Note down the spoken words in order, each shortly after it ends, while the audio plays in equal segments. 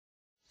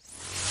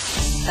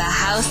The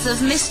House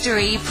of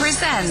Mystery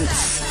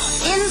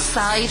presents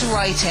Inside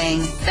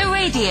Writing, the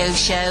radio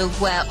show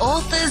where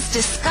authors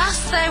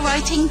discuss their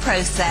writing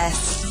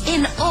process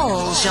in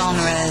all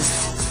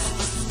genres.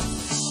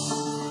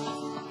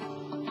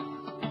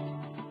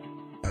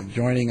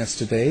 Joining us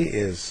today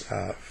is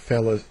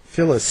Phyllis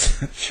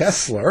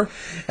Chesler,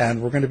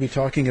 and we're going to be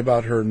talking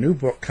about her new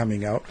book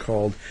coming out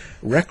called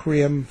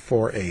Requiem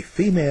for a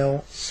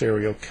Female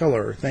Serial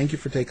Killer. Thank you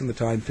for taking the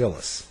time,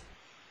 Phyllis.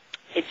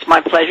 It's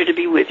my pleasure to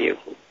be with you.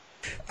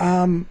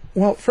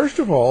 Well, first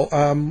of all,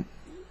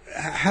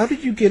 how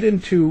did you get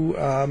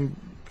into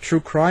true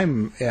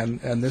crime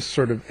and this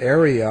sort of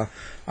area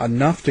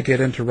enough to get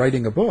into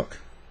writing a book?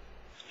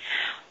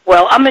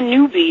 Well, I'm a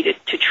newbie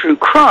to true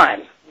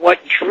crime.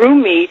 What drew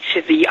me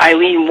to the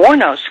Aileen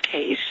Wuornos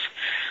case,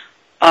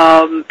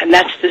 and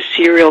that's the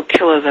serial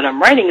killer that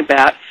I'm writing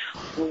about,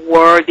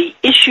 were the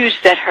issues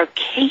that her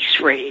case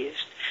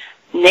raised,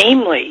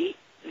 namely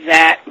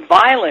that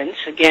violence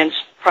against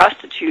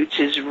prostitutes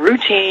is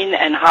routine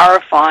and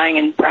horrifying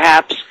and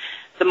perhaps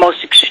the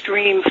most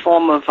extreme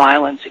form of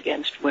violence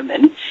against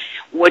women.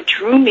 What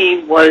drew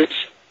me was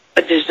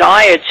a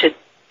desire to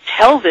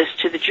tell this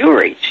to the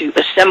jury, to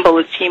assemble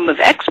a team of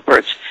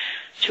experts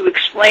to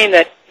explain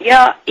that,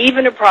 yeah,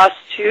 even a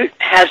prostitute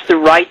has the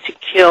right to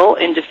kill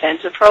in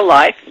defense of her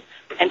life,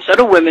 and so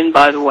do women,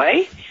 by the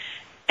way,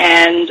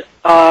 and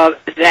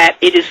that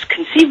it is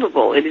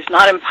conceivable, it is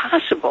not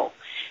impossible,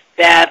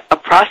 that a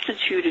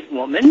prostituted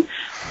woman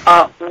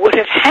would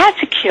have had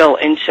to kill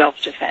in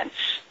self-defense.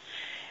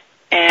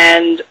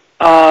 And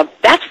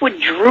that's what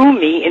drew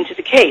me into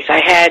the case.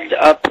 I had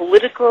a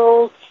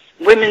political,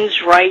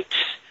 women's rights,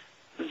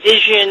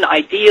 vision,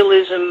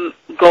 idealism,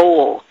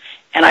 goal.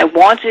 And I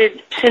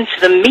wanted, since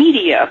the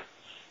media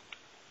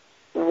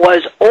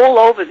was all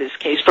over this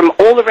case, from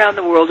all around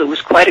the world, it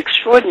was quite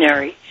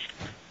extraordinary,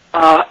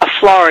 a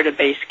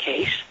Florida-based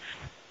case,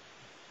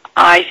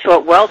 I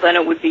thought, well, then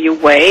it would be a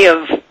way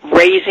of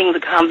raising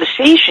the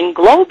conversation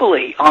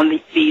globally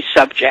on these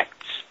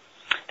subjects.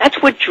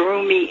 That's what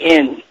drew me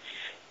in.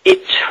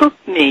 It took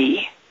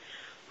me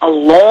a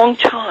long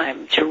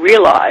time to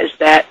realize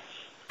that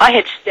I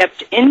had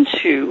stepped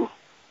into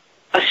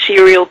a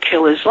serial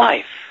killer's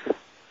life.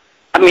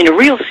 I mean, a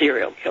real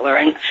serial killer.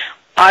 And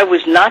I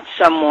was not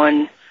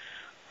someone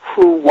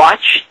who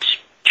watched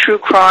true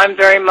crime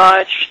very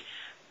much.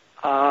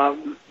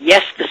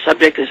 Yes, the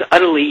subject is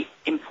utterly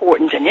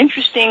important and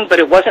interesting, but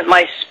it wasn't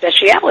my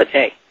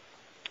specialty.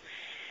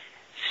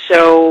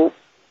 So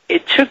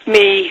it took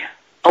me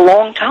a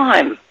long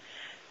time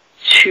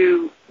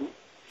to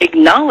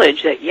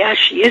acknowledge that, yeah,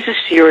 she is a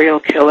serial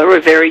killer,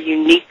 a very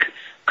unique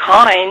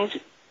kind,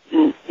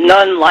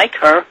 none like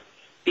her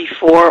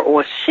before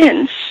or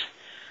since,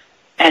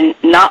 and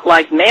not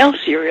like male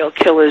serial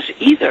killers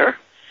either.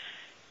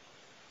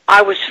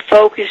 I was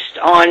focused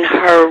on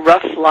her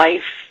rough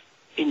life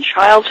in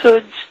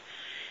childhood,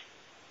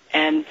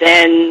 and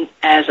then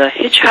as a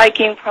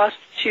hitchhiking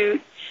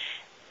prostitute.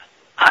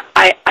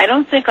 I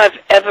don't think I've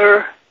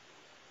ever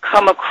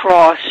come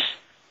across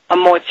a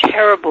more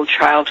terrible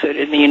childhood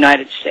in the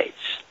United States.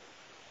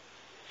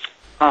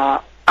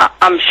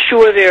 I'm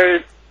sure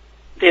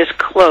there's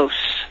close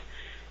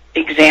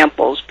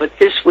examples, but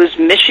this was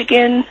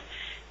Michigan,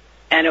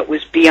 and it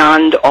was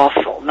beyond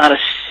awful. Not a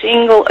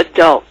single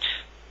adult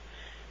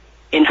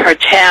in her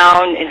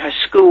town, in her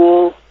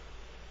school,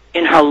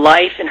 in her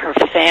life, in her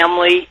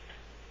family,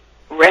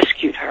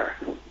 rescued her.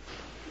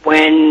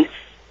 When,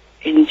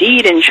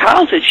 indeed, in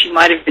childhood, she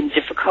might have been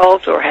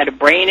difficult or had a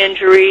brain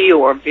injury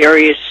or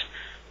various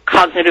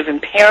cognitive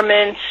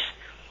impairments,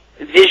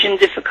 vision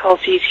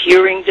difficulties,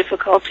 hearing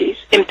difficulties,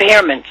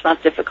 impairments,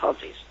 not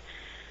difficulties.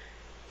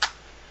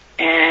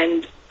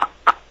 And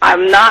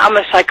I'm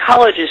a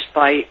psychologist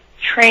by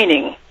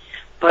training,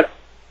 but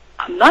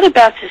I'm not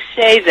about to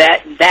say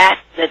that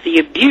the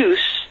abuse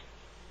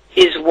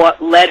is what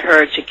led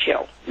her to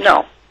kill.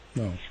 No.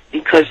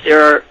 Because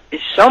there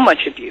is so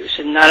much abuse,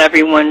 and not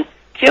everyone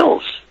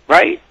kills,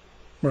 right?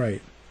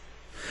 Right.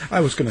 I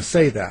was going to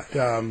say that.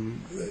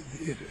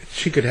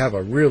 She could have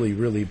a really,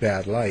 really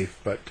bad life,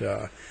 but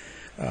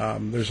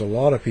there's a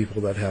lot of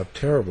people that have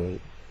terrible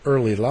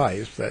early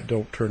lives that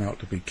don't turn out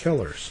to be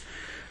killers.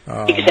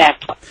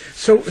 Exactly.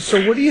 So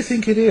what do you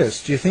think it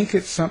is? Do you think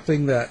it's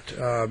something that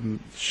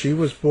she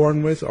was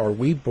born with? Are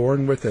we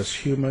born with as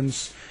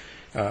humans?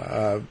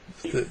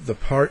 The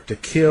part to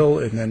kill,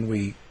 and then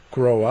we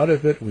grow out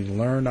of it, we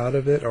learn out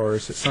of it, or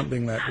is it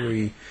something that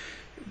we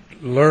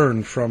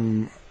learn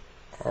from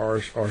our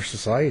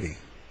society?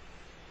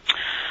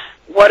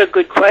 What a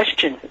good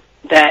question.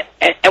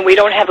 And we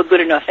don't have a good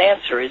enough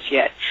answer as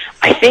yet.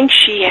 I think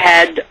she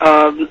had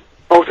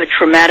both a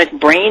traumatic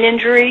brain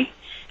injury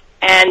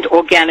and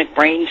organic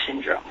brain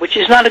syndrome, which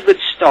is not a good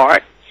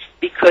start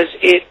because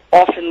it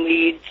often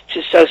leads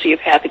to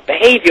sociopathic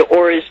behavior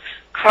or is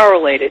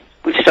correlated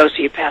with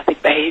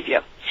sociopathic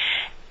behavior.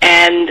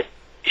 And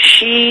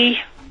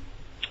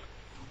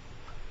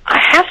I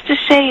have to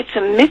say it's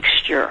a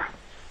mixture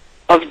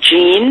of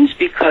genes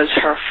because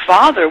her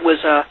father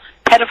was a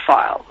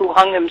pedophile who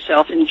hung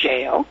himself in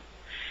jail.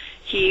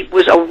 He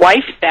was a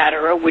wife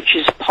batterer, which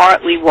is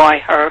partly why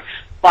her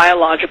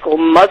biological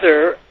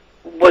mother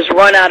was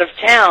run out of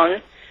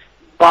town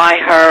by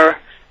her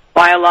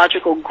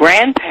biological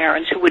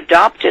grandparents who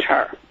adopted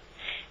her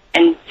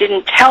and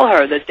didn't tell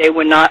her that they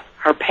were not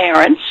her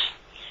parents.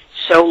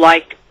 So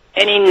like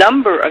any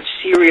number of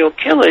serial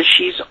killers,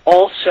 she's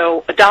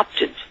also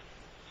adopted.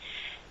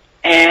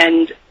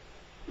 And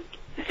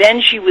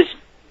then she was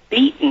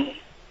beaten,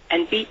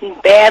 and beaten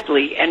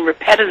badly and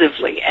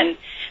repetitively, and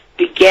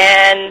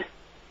began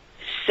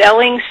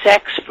selling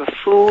sex for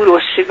food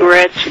or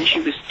cigarettes when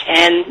she was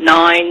 10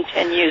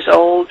 years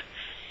old.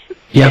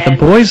 Yeah,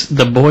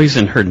 the boys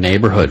in her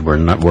neighborhood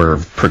were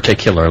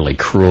particularly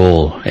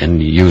cruel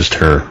and used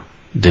her.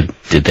 Did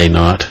they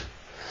not?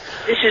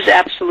 This is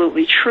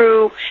absolutely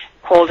true.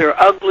 Called her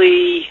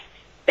ugly,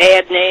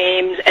 bad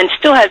names, and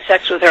still had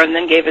sex with her, and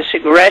then gave her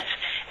cigarettes.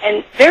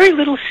 And very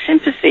little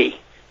sympathy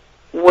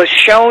was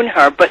shown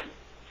her, but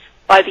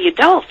by the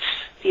adults.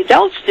 The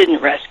adults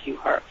didn't rescue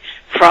her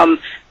from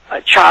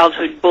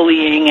childhood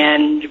bullying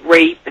and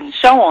rape and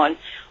so on.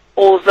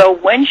 Although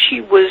when she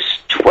was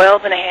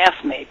 12 and a half,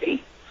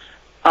 maybe,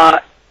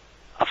 a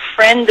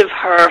friend of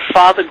her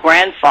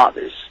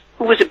father-grandfather's,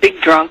 who was a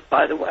big drunk,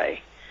 by the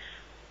way,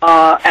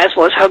 as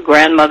was her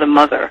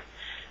mother,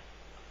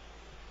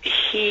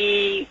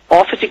 he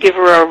offered to give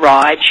her a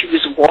ride. She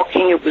was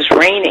walking, it was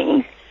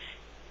raining,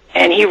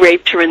 and he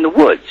raped her in the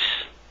woods.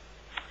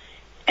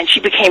 And she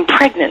became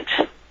pregnant.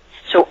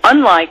 So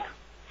unlike,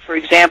 for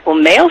example,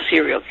 male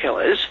serial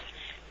killers,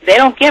 they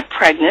don't get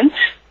pregnant,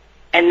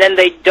 and then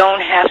they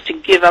don't have to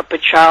give up a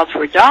child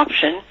for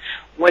adoption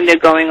when they're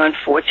going on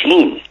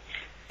 14.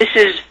 This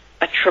is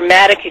a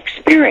traumatic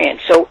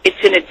experience. So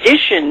it's in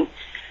addition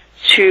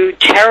to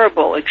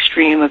terrible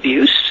extreme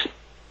abuse,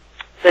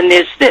 then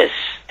there's this.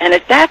 And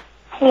at that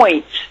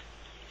point,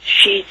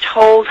 she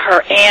told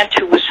her aunt,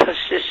 who was her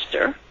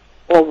sister,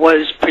 or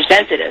was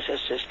presented as her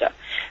sister,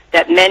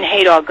 that men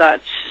hate our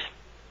guts.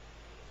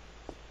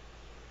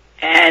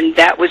 And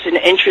that was an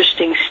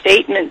interesting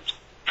statement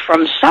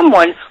from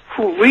someone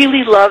who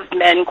really loved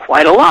men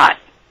quite a lot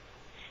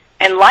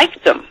and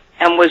liked them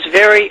and was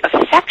very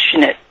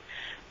affectionate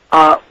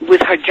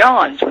with her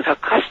Johns, with her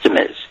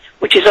customers,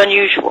 which is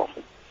unusual.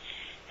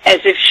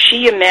 As if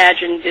she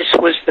imagined this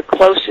was the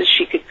closest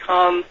she could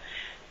come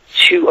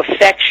to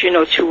affection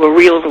or to a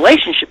real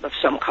relationship of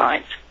some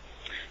kind.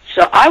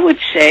 So I would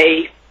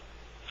say,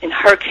 in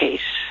her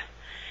case,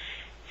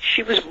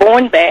 she was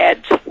born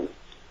bad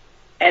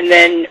and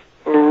then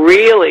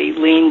really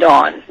leaned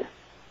on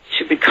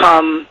to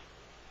become...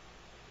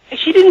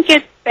 She didn't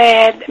get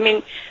bad. I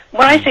mean,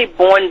 when I say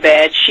born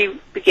bad, she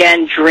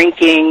began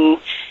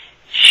drinking.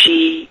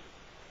 She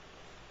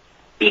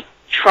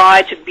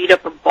tried to beat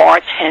up a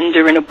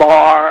bartender in a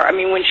bar. I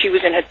mean, when she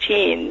was in her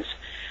teens,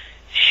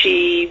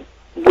 she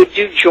would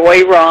do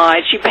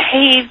joyride. She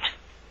behaved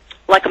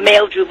like a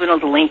male juvenile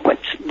delinquent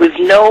with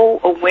no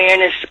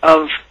awareness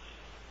of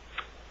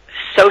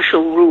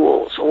social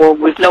rules or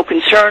with no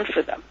concern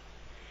for them.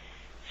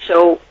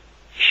 So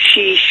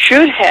she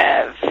should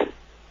have...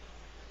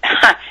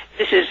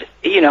 This is,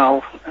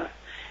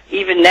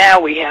 even now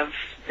we have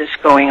this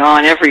going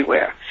on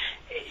everywhere.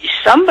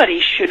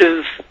 Somebody should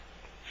have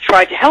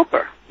tried to help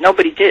her.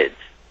 Nobody did.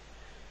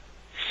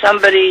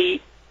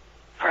 Somebody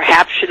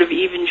perhaps should have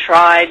even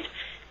tried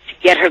to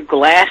get her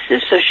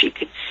glasses so she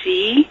could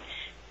see,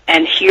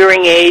 and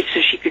hearing aids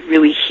so she could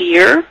really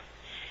hear,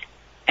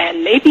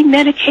 and maybe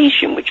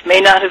medication, which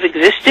may not have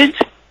existed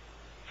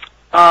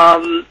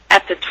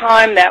at the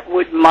time, that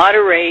would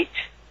moderate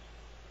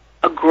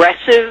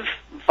aggressive,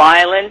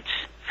 violent,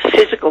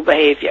 physical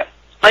behavior,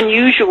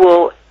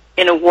 unusual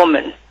in a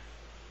woman.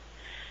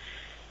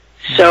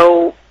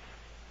 So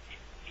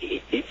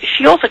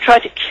she also tried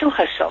to kill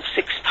herself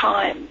 6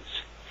 times,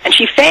 and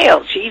she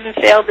failed. She even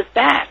failed at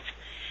that.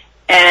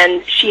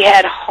 And she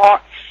had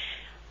heart...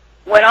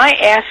 When I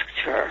asked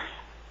her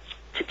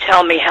to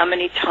tell me how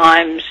many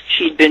times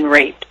she'd been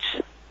raped,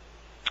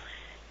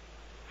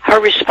 her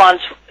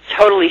response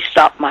totally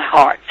stopped my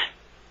heart,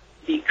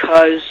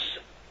 because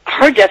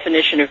her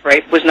definition of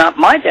rape was not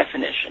my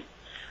definition.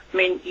 I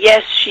mean,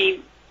 yes,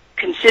 she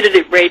considered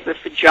it rape if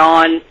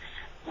John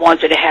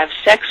wanted to have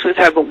sex with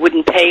her but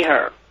wouldn't pay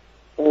her,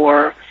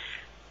 or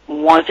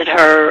wanted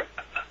her...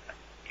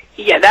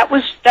 Yeah, that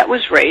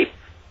was rape.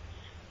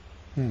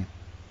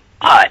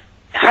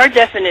 Her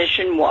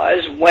definition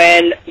was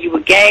when you were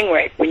gang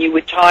raped, when you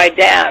were tied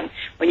down,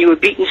 when you were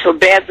beaten so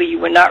badly you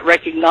were not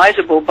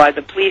recognizable by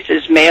the police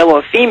as male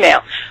or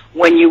female,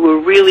 when you were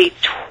really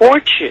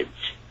tortured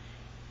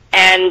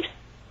and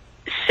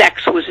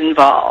sex was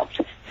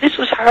involved. This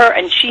was her,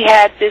 and she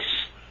had this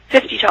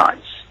 50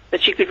 times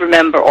that she could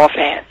remember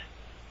offhand.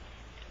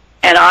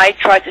 And I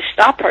tried to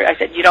stop her. I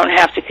said, you don't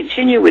have to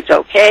continue, it's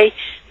okay,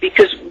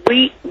 because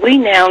we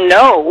now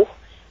know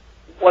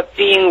what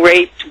being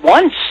raped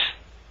once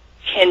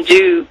can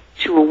do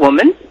to a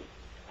woman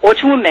or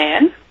to a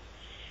man,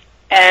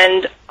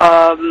 and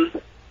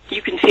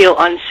you can feel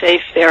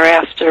unsafe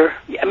thereafter.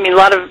 I mean, a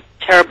lot of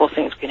terrible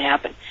things can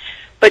happen.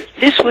 But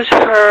this was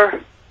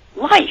her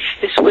life.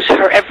 This was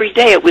her every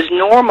day. It was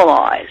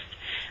normalized.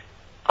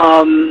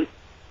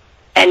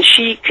 And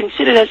she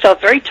considered herself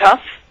very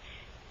tough,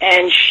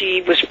 and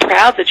she was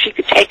proud that she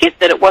could take it,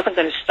 that it wasn't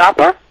going to stop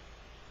her,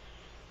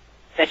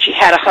 that she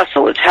had a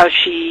hustle. It's how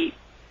she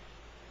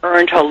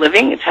earned her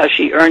living. It's how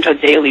she earned her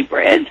daily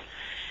bread.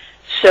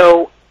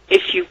 So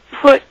if you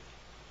put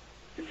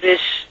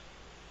this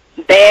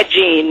bad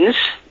genes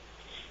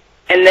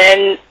and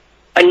then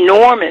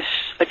enormous,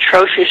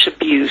 atrocious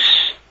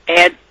abuse,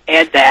 add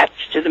that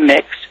to the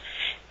mix,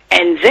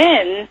 and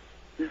then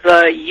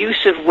the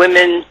use of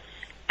women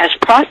as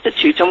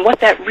prostitutes and what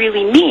that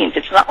really means.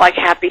 It's not like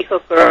happy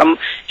hooker, I'm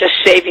just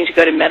saving to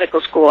go to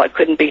medical school, I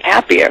couldn't be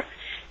happier.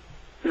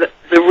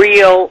 The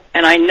real,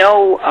 and I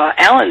know,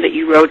 Alan, that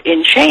you wrote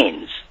In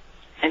Chains,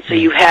 and so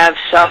you have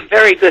some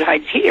very good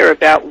idea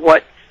about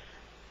what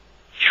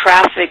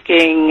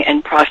trafficking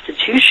and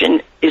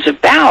prostitution is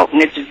about,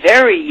 and it's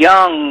very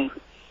young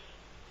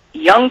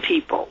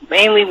people,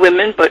 mainly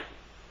women, but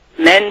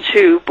men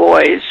too,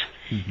 boys,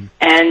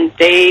 and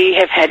they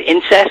have had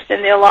incest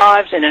in their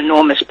lives and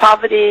enormous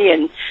poverty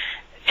and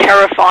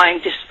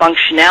terrifying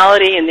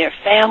dysfunctionality in their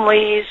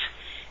families,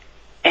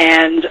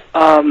 and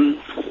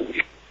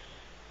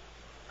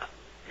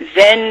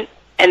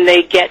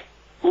they get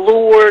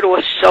lured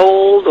or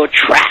sold or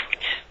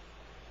tracked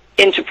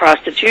into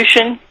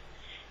prostitution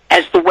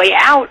as the way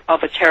out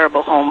of a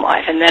terrible home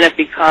life, and then it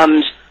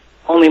becomes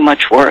only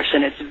much worse,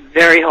 and it's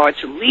very hard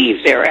to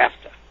leave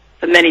thereafter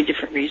for many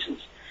different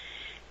reasons.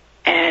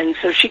 And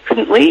so she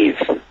couldn't leave.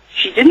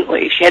 She didn't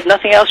leave. She had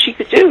nothing else she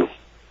could do.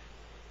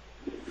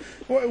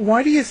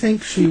 Why do you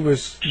think she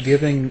was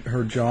giving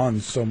her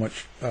Johns so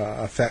much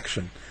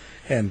affection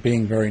and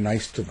being very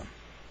nice to them?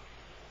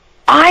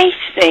 I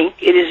think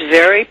it is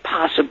very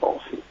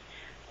possible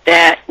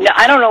that, now,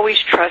 I don't always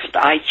trust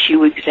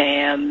IQ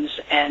exams,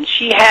 and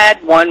she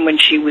had one when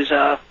she was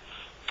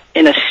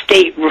in a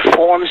state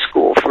reform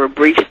school for a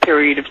brief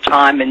period of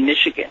time in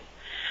Michigan.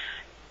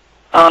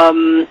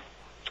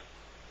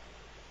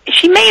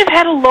 She may have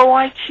had a low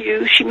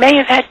IQ. She may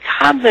have had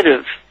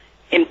cognitive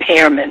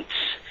impairments.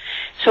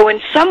 So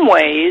in some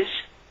ways,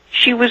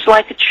 she was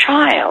like a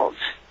child.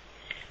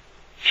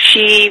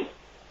 She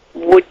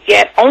would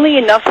get only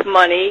enough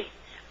money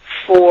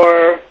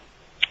for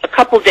a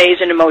couple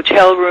days in a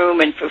motel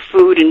room and for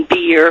food and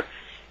beer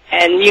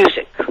and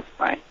music,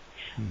 right?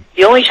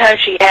 The only time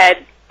she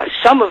had a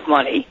sum of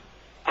money,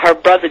 her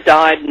brother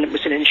died and it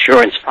was an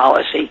insurance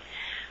policy,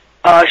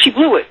 she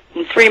blew it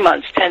in 3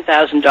 months,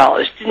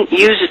 $10,000, didn't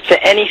use it for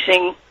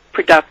anything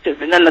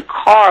productive, and then the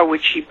car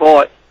which she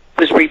bought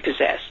was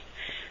repossessed.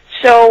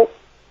 So,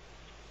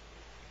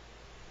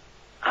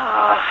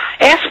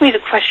 ask me the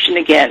question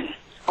again.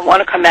 I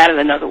want to come at it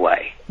another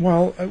way.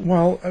 Well,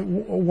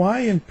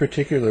 why in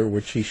particular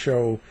would she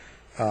show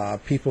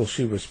people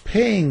she was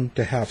paying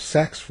to have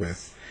sex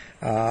with,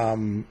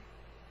 like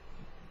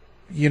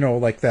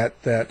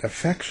that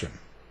affection?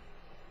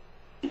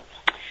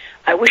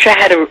 I wish I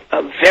had a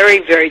very,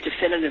 very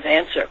definitive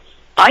answer.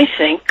 I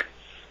think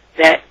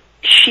that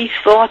she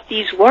thought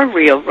these were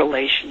real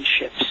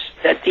relationships,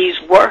 that these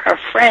were her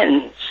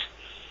friends,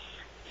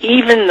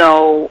 even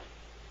though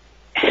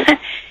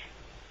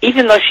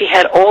she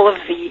had all of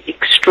the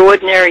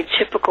extraordinary,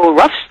 typical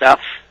rough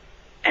stuff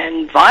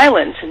and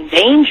violence and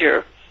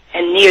danger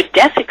and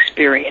near-death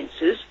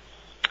experiences.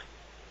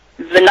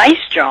 The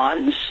nice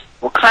Johns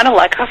were kind of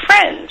like her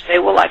friends. They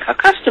were like her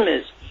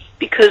customers,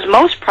 because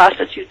most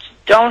prostitutes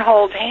don't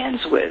hold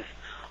hands with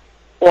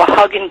or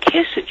hug and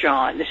kiss a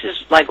John. This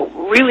is like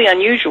really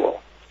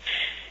unusual.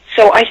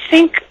 So I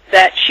think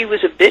that she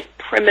was a bit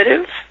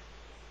primitive,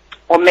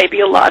 or maybe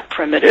a lot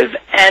primitive,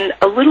 and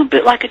a little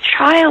bit like a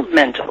child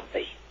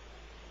mentally.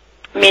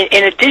 I mean,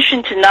 in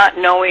addition to not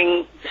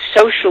knowing the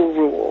social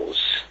rules,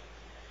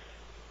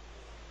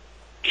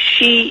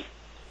 she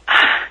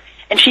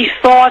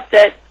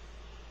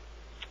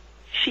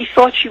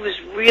thought she was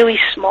really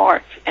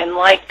smart, and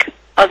like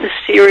other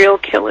serial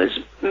killers,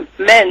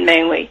 men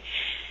mainly,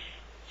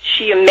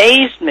 she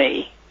amazed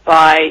me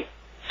by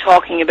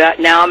talking about,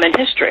 now I'm in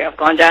history, I've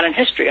gone down in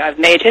history, I've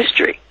made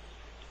history.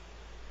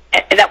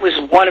 And that was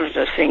one of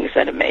the things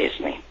that amazed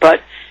me.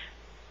 But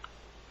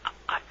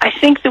I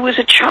think there was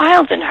a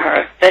child in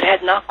her that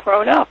had not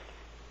grown up.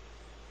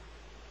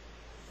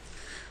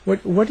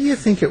 What do you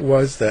think it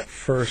was that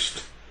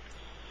first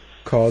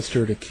caused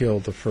her to kill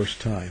the first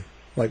time?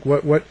 Like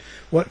what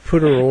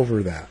put her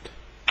over that?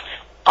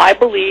 I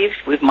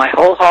believed with my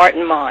whole heart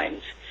and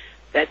mind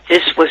that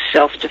this was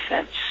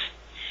self-defense.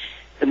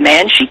 The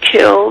man she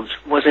killed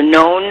was a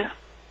known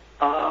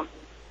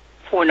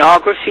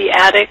pornography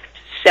addict,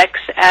 sex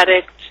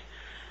addict,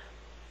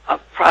 a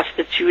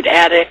prostitute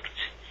addict,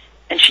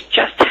 and she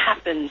just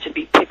happened to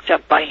be picked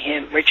up by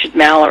him, Richard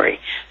Mallory,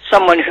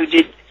 someone who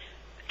did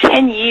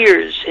 10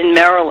 years in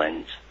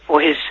Maryland for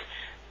his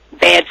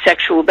bad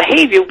sexual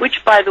behavior,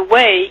 which, by the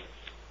way,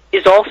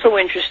 is also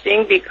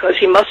interesting because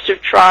he must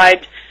have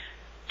tried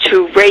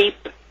to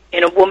rape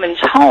in a woman's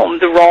home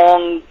the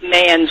wrong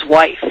man's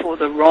wife or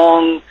the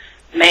wrong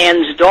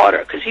man's daughter,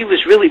 because he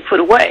was really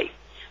put away.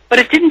 But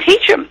it didn't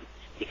teach him.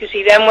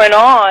 he then went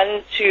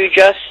on to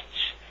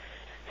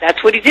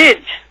that's what he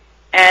did.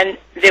 And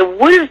there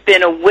would have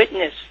been a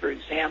witness, for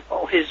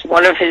example,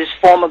 one of his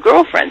former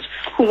girlfriends,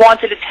 who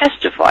wanted to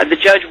testify. The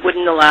judge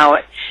wouldn't allow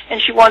it.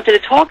 And she wanted to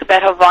talk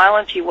about how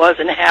violent he was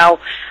and how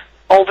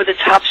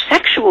over-the-top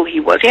sexual he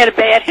was. He had a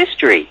bad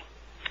history.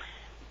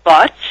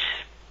 But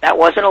that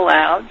wasn't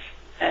allowed,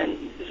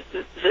 and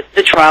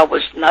the trial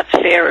was not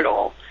fair at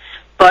all,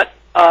 but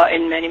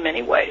in many,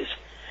 many ways.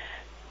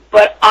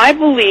 But I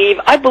believe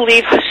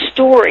her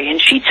story,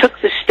 and she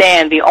took the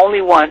stand, the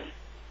only one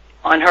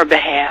on her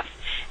behalf.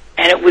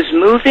 And it was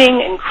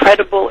moving,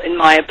 incredible, in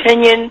my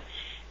opinion.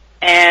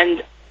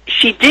 And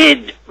she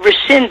did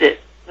rescind it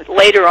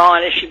later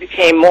on as she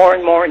became more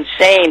and more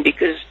insane,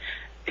 because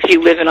if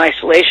you live in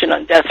isolation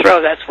on death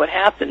row, that's what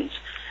happens.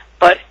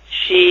 But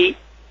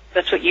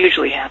that's what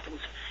usually happens.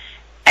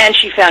 And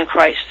she found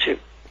Christ, too.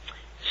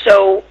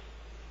 So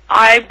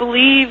I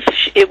believe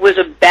it was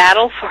a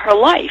battle for her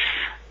life.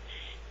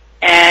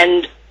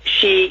 And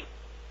she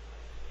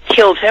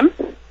killed him.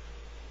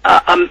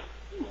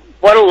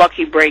 What a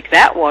lucky break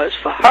that was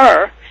for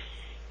her.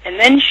 And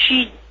then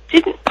she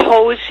didn't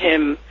pose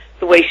him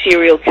the way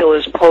serial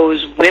killers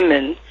pose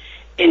women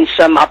in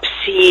some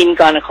obscene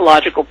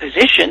gynecological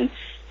position.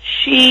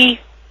 She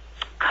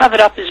covered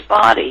up his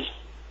body.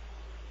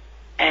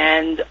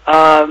 And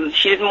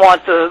she didn't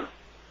want the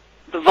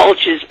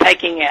vultures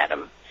pecking at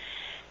him.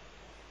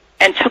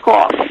 And took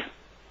off.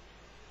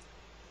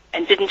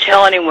 And didn't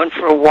tell anyone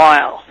for a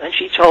while. Then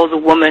she told the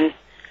woman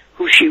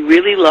who she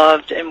really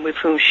loved and with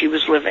whom she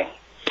was living.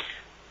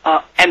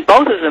 And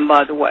both of them,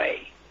 by the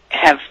way,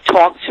 have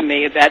talked to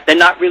me about they're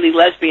not really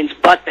lesbians,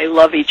 but they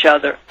love each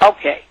other.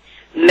 Okay,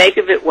 make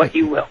of it what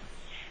you will.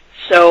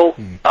 So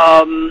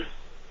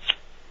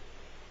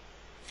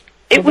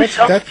it was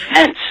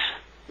self-defense.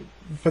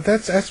 But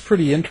that's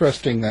pretty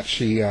interesting that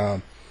she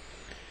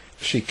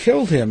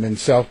killed him in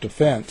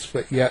self-defense,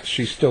 but yet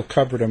she still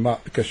covered him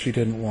up because she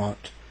didn't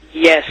want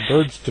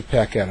birds to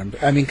peck at him.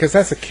 I mean, because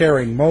that's a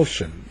caring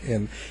motion,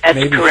 and that's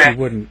maybe correct. She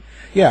wouldn't.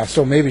 Yeah,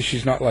 so maybe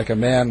she's not like a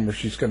man where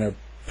she's going to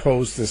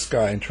pose this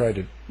guy and try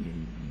to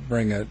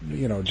bring a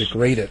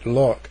degraded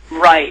look.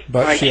 Right.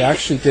 But right. she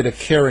actually did a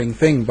caring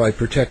thing by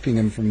protecting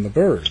him from the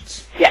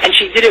birds. Yeah, and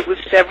she did it with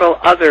several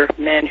other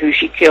men who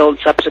she killed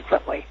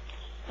subsequently.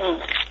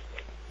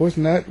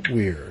 Wasn't that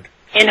weird?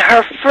 In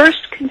her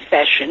first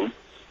confession,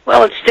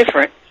 well, it's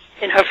different.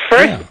 In her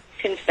first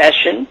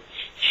confession,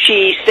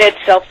 she said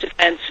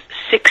self-defense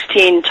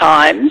 16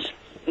 times.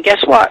 And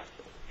guess what?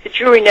 The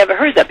jury never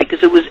heard that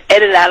because it was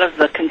edited out of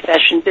the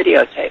confession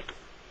videotape.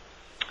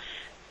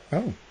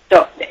 Oh.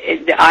 So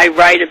I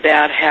write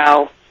about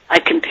how I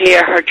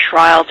compare her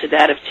trial to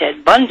that of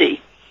Ted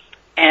Bundy,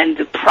 and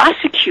the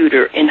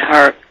prosecutor in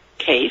her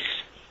case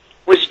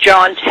was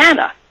John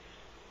Tanner,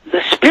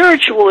 the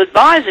spiritual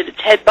advisor to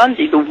Ted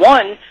Bundy, the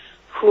one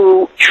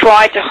who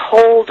tried to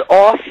hold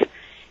off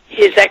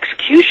his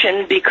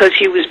execution because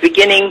he was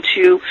beginning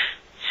to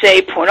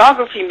say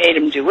pornography made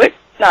him do it.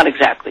 Not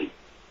exactly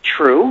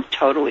true,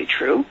 totally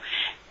true.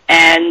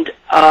 And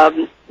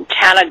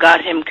Tanner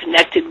got him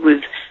connected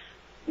with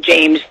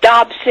James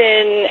Dobson,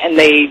 and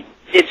they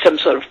did some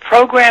sort of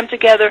program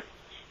together.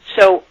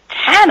 So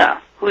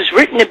Tanner, who's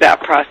written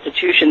about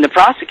prostitution, the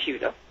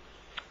prosecutor,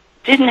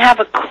 didn't have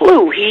a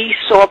clue. He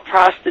saw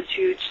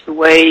prostitutes the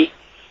way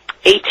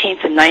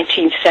 18th and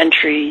 19th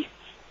century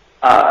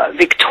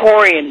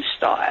Victorian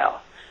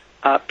style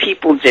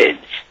people did.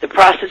 The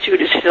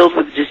prostitute is filled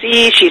with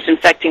disease. She's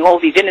infecting all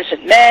these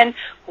innocent men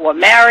who are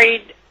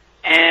married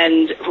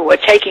and who are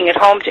taking it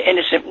home to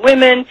innocent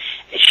women.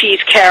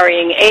 She's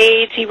carrying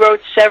AIDS. He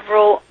wrote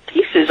several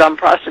pieces on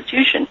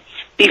prostitution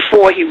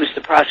before he was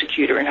the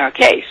prosecutor in her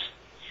case.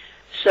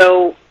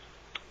 So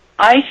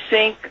I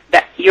think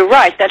that you're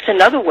right. That's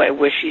another way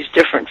where she's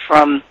different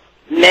from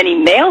many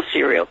male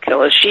serial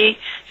killers. She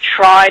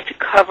tried to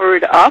cover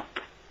it up,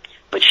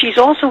 but she's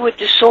also a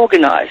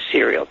disorganized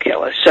serial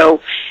killer.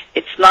 So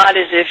it's not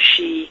as if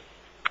she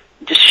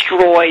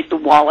destroyed the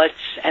wallets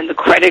and the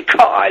credit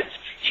cards.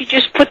 She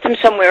just put them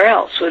somewhere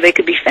else where they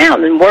could be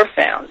found and were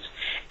found.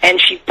 And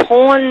she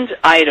pawned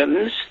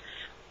items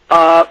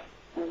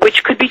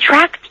which could be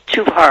tracked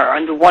to her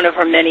under one of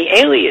her many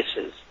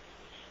aliases.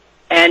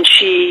 And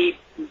she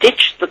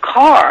ditched the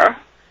car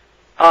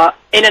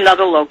in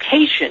another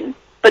location.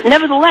 But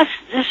nevertheless,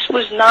 this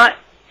was not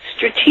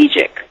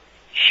strategic.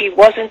 She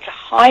wasn't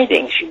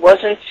hiding. She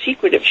wasn't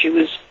secretive. She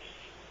was,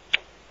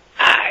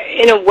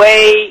 in a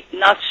way,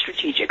 not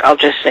strategic. I'll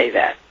just say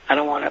that. I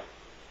don't want to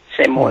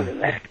say more than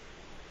that.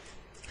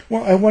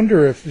 Well, I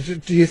wonder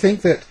do you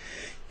think that,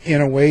 in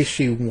a way,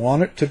 she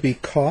wanted to be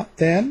caught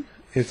then?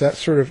 Is that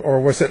sort of, or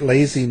was it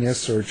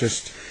laziness, or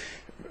just,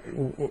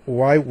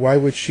 why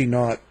would she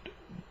not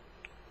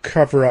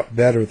cover up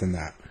better than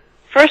that?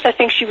 First, I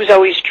think she was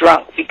always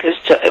drunk, because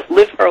to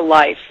live her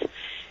life,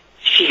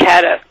 she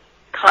had to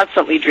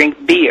constantly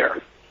drink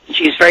beer.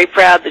 She was very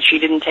proud that she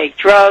didn't take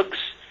drugs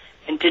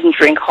and didn't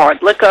drink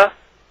hard liquor,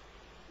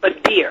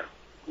 but beer,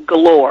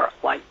 galore,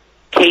 like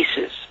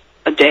cases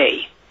a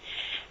day.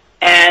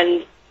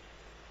 And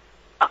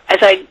as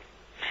I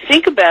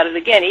think about it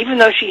again, even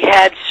though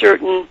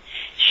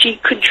she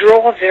could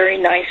draw very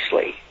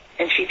nicely,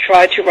 and she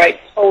tried to write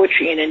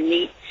poetry in a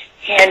neat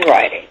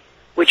handwriting,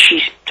 which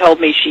she told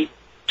me she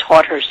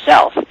taught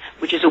herself,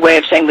 which is a way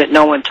of saying that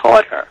no one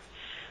taught her,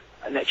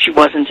 and that she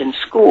wasn't in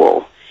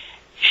school.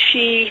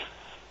 She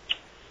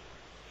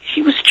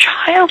was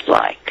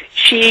childlike.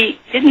 She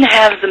didn't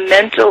have the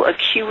mental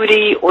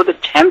acuity or the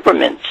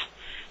temperament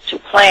to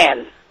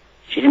plan.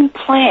 She didn't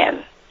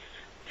plan.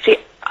 See,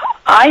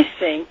 I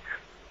think,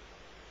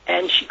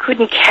 and she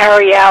couldn't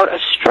carry out a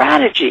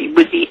strategy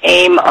with the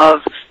aim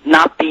of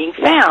not being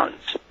found.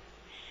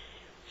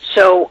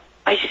 So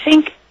I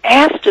think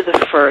after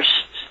the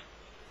first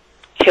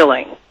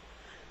killing,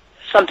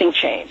 something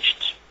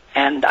changed,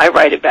 and I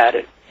write about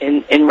it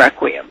in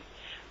Requiem.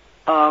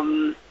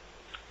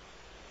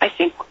 I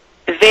think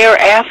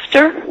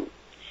thereafter,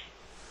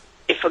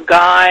 if a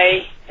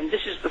guy, and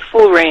this is the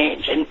full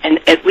range, and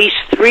at least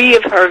 3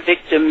 of her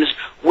victims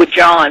were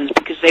Johns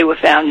because they were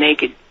found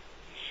naked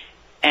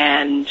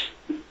and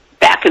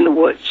back in the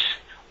woods,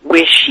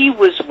 where she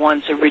was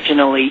once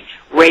originally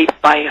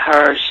raped by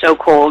her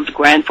so-called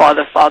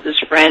grandfather, father's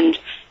friend,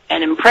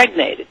 and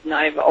impregnated. And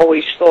I've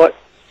always thought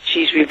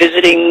she's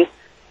revisiting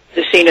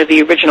the scene of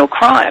the original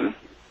crime,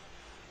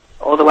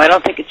 although I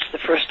don't think it's the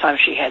first time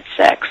she had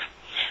sex.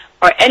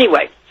 Or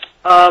anyway,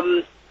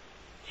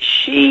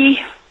 she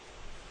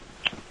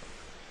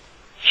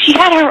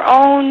had her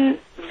own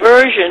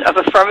version of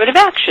affirmative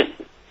action.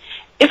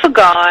 If a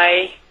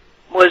guy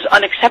was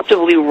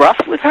unacceptably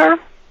rough with her,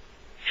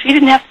 she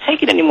didn't have to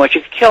take it anymore.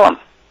 She could kill him.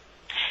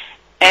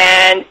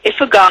 And if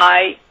a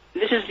guy,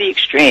 this is the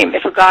extreme,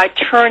 if a guy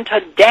turned her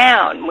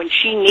down when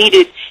she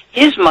needed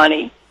his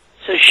money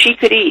so she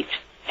could eat,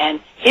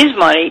 and his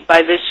money,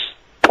 by this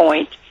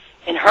point,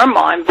 in her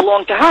mind,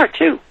 belonged to her,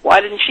 too.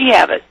 Why didn't she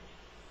have it?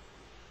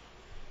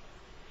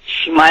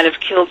 She might have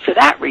killed for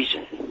that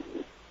reason.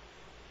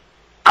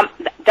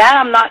 That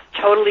I'm not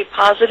totally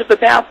positive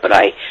about, but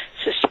I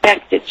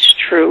suspect it's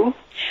true.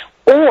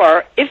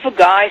 Or if a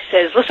guy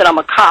says, listen, I'm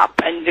a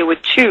cop, and there were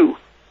 2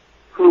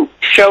 who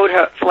showed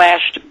her,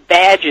 flashed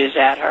badges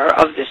at her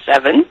of the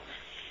 7,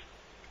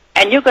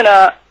 and you're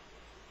gonna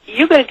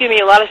give me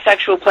a lot of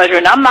sexual pleasure,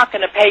 and I'm not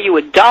gonna pay you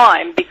a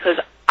dime because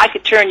I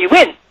could turn you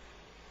in.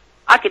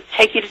 I could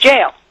take you to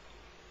jail.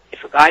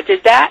 If a guy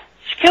did that,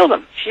 she killed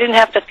him. She didn't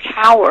have to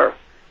cower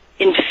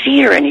in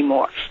fear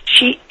anymore.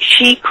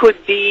 She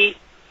could be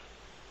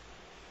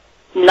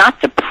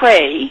not the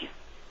prey,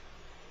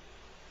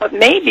 but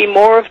maybe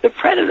more of the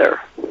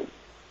predator.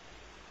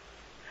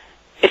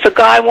 If a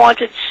guy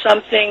wanted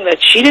something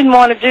that she didn't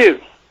want to do,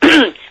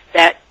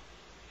 that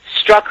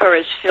struck her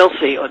as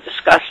filthy or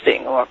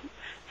disgusting or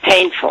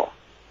painful,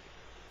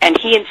 and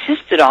he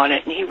insisted on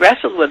it and he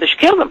wrestled with her, she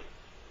killed him.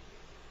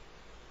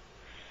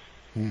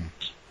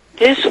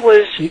 This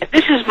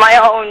is my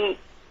own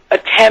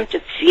attempt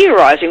at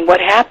theorizing what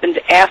happened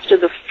after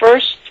the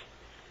first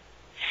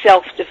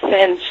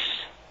self-defense.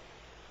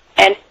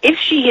 And if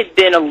she had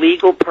been a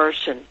legal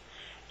person,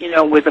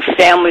 with a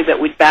family that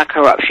would back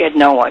her up, she had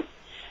no one,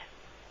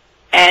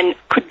 and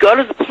could go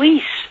to the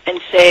police and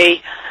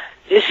say,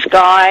 this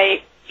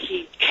guy,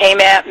 he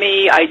came at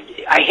me, I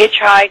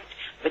hitchhiked,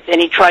 but then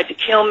he tried to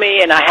kill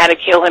me, and I had to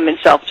kill him in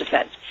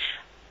self-defense.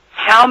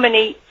 How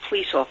many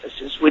police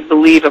officers would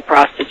believe a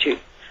prostitute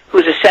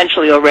who's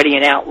essentially already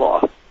an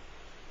outlaw?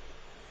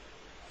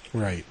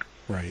 Right.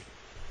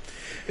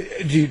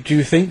 Do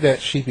you think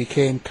that she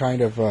became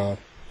kind of a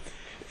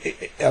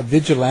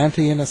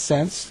vigilante in a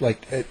sense,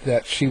 like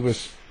that she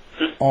was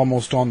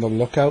almost on the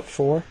lookout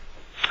for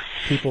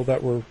people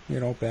that were,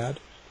 bad?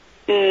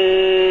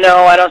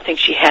 No, I don't think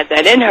she had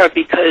that in her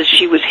because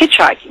she was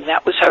hitchhiking.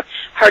 That was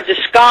her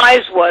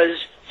disguise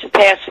was to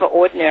pass for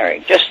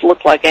ordinary, just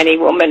look like any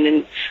woman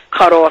in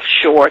cut-off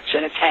shorts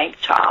and a tank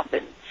top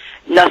and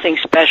nothing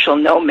special,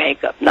 no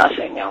makeup,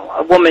 nothing.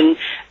 A woman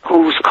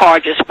whose car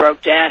just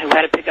broke down, who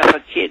had to pick up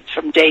her kids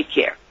from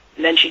daycare,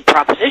 and then she'd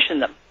proposition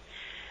them.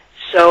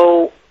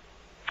 So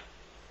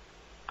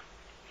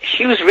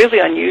she was really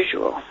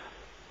unusual.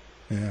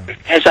 Yeah.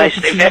 Did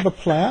she have a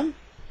plan?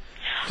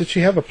 Did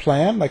she have a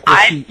plan?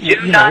 I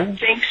do not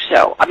think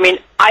so. I mean,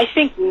 I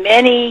think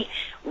many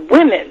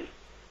women,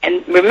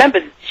 and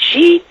remember,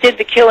 she did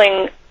the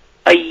killing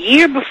a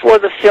year before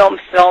the film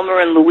Thelma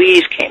and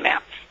Louise came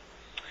out.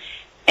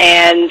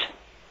 And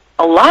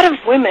a lot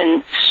of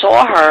women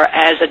saw her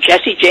as a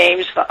Jesse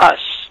James for us,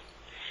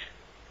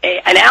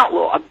 an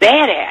outlaw, a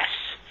badass,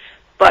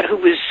 but who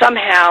was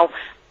somehow,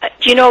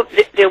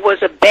 there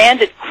was a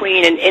bandit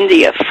queen in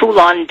India,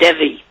 Fulan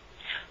Devi,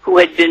 who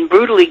had been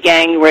brutally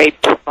gang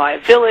raped by a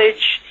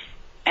village,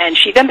 and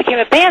she then became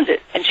a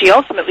bandit, and she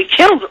ultimately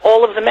killed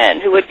all of the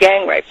men who had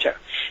gang raped her.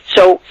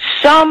 So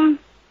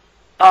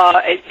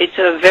it's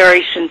a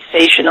very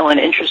sensational and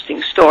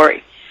interesting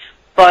story,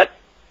 but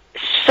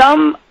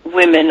some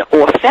women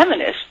or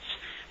feminists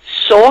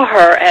saw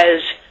her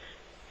as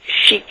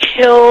she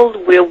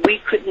killed where we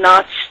could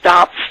not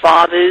stop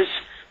fathers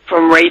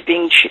from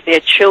raping their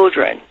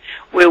children,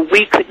 where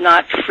we could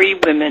not free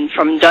women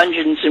from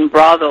dungeons and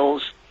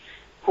brothels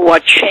who are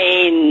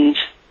chained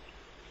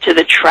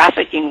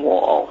trafficking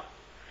wall.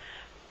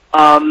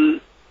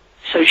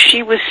 So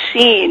she was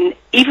seen,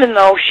 even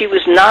though she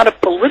was not a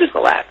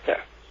political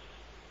actor,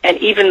 and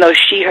even though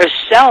she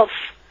herself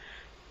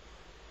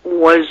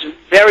was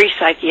very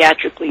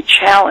psychiatrically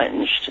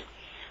challenged,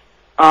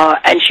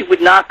 and she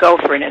would not go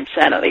for an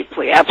insanity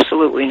plea,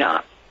 absolutely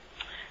not.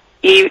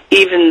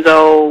 Even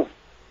though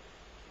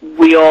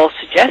we all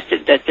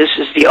suggested that this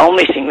is the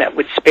only thing that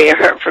would spare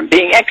her from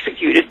being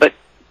executed, but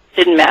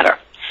didn't matter.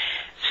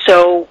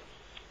 So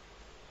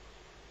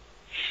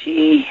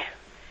she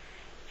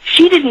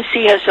didn't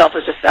see herself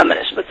as a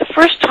feminist, but the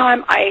first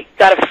time I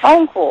got a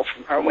phone call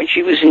from her when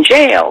she was in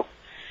jail,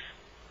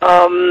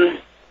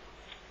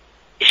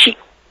 she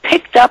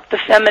picked up the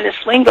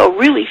feminist lingo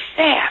really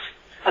fast,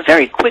 a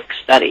very quick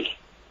study.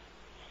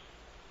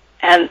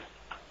 And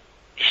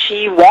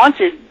she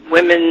wanted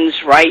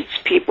women's rights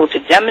people to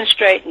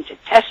demonstrate and to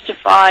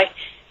testify.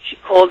 She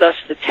called us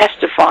the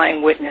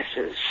testifying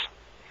witnesses,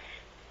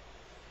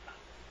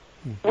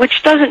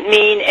 which doesn't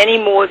mean any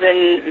more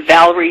than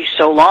Valerie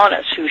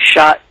Solanas, who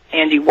shot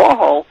Andy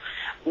Warhol,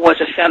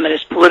 was a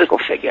feminist political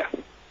figure.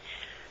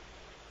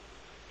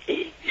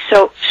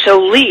 So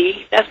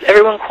Lee,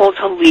 everyone called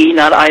her Lee,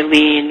 not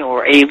Eileen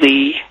or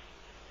A.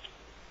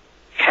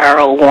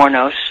 Carol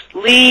Wuornos.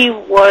 Lee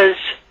was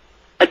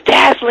a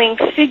dazzling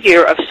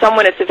figure of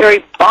someone at the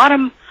very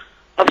bottom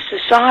of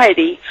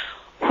society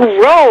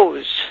who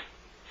rose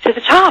to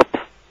the top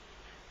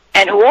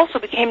and who also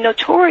became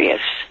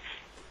notorious.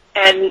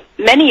 And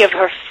many of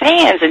her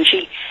fans, and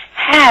she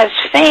has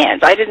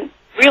fans, I didn't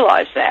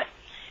realize that,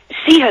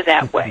 see her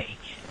that way.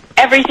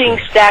 Everything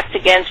stacked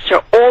against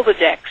her, all the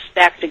decks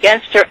stacked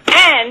against her,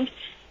 and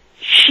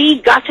she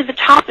got to the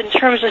top in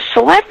terms of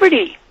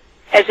celebrity,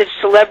 as if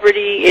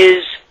celebrity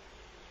is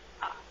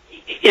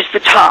the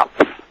top,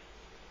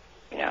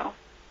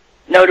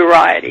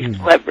 notoriety,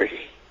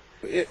 celebrity.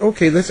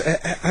 Okay,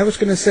 I was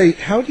going to say,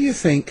 how do you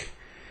think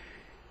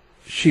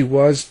she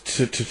was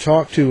to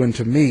talk to and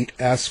to meet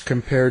as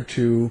compared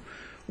to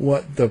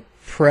what the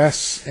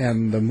press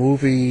and the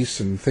movies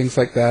and things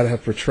like that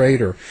have portrayed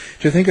her?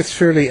 Do you think it's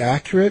fairly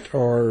accurate,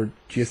 or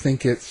do you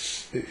think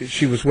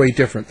she was way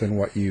different than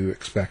what you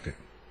expected?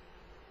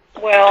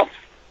 Well,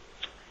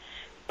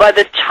 by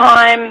the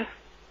time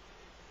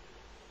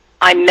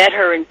I met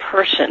her in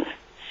person,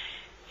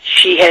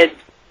 she had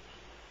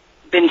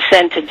been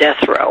sent to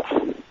death row.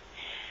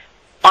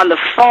 On the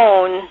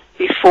phone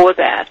before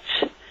that,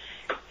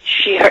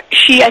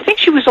 I think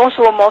she was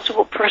also a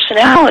multiple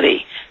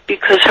personality,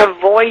 because her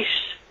voice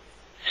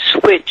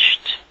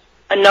switched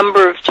a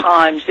number of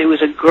times. There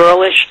was a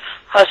girlish,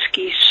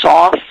 husky,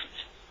 soft,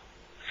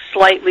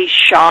 slightly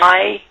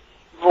shy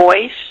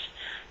voice.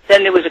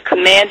 Then there was a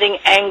commanding,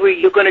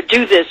 angry, you're going to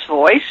do this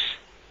voice,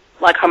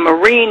 like her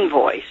Marine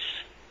voice.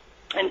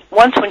 And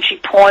once when she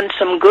pawned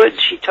some goods,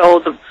 she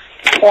told the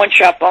pawn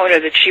shop owner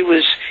that she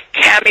was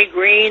Cammie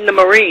Green, the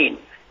Marine,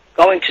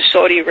 going to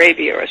Saudi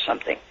Arabia or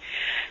something.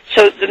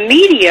 So the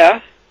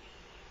media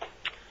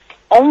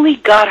only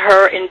got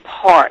her in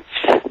parts.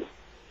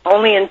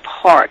 Only in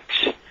part.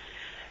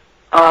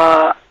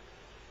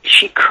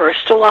 She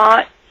cursed a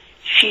lot.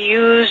 She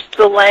used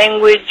the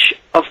language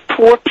of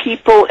poor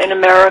people in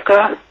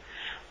America,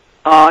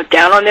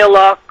 down on their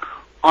luck,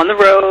 on the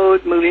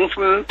road, moving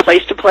from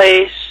place to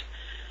place.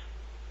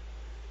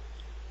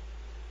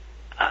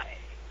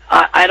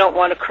 I don't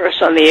want to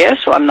curse on the air,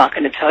 so I'm not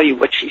going to tell you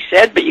what she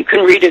said, but you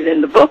can read it in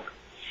the book.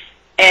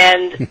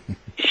 And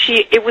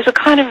it was a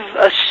kind of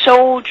a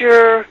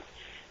soldier,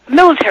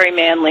 military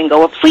man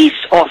lingo, a police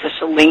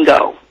officer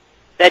lingo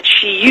that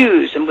she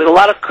used, and with a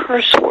lot of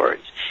curse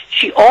words.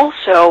 She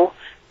also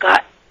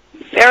got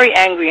very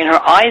angry, and her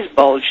eyes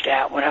bulged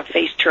out when her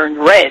face turned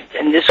red,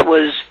 and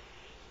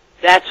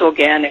that's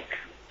organic.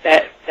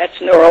 That's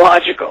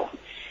neurological.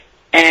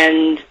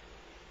 And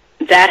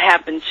that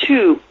happened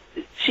too.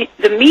 See,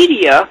 the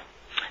media,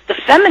 the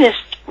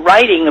feminist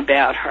writing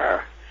about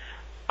her,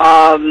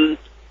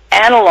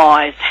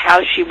 analyzed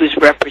how she was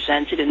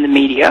represented in the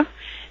media,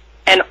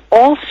 and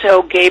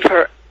also gave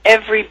her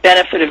every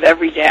benefit of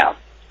every doubt.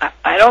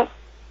 I don't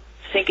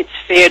think it's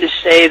fair to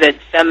say that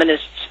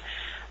feminists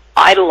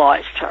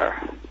idolized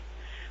her,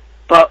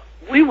 but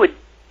we were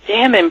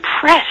damn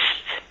impressed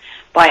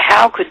by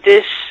how could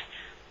this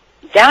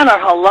down on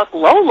her luck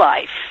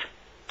lowlife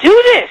do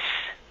this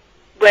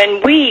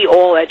when we,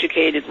 all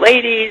educated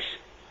ladies,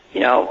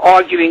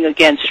 arguing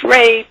against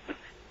rape,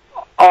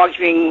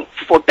 arguing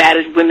for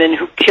battered women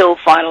who kill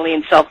finally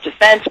in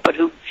self-defense, but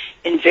who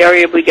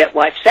invariably get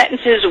life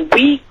sentences,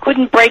 we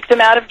couldn't break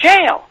them out of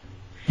jail.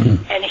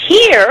 And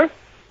here,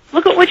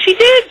 look at what she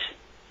did.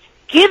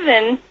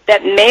 Given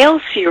that male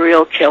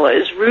serial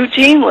killers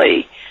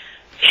routinely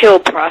kill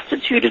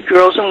prostituted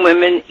girls and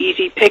women,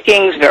 easy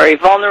pickings, very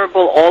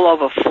vulnerable, all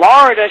over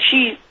Florida,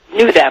 she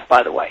knew that,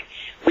 by the way,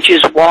 which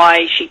is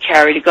why she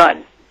carried a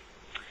gun.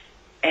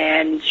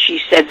 And she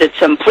said that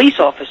some police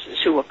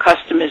officers who were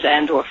customers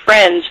and or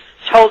friends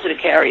told her to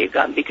carry a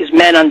gun, because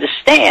men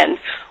understand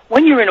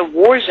when you're in a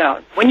war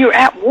zone, when you're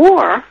at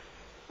war,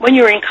 when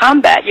you're in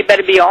combat, you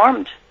better be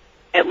armed.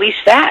 At least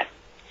that.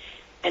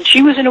 And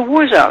she was in a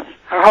war zone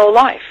her whole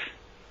life.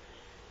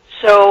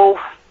 So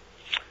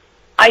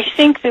I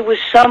think there was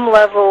some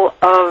level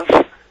of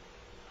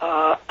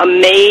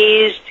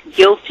amazed,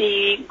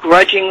 guilty,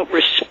 grudging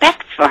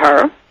respect for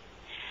her,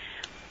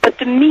 but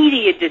the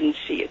media didn't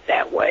see it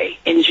that way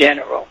in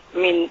general. I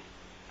mean,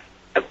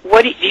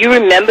 do you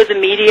remember the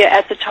media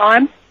at the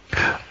time?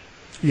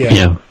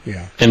 Yeah.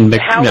 And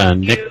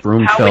Nick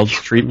Broomfield's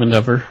treatment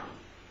of her?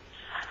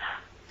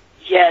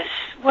 Yes.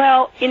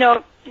 Well,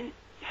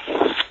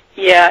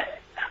 yeah,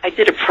 I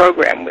did a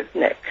program with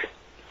Nick.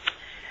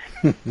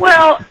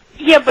 Well,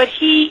 yeah, but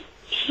he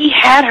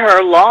had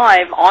her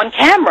live on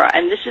camera,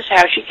 and this is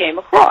how she came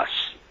across.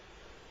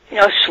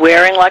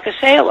 Swearing like a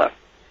sailor,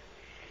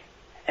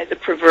 the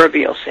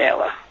proverbial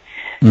sailor.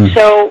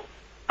 So,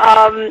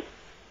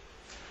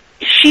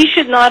 she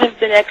should not have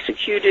been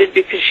executed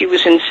because she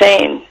was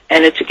insane,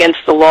 and it's against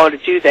the law to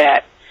do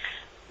that.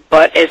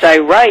 But as I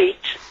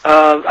write,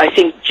 I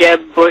think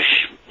Jeb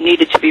Bush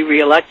needed to be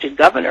reelected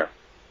governor.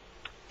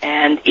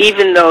 And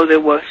even though there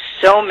were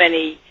so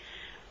many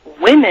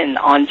women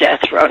on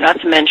death row, not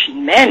to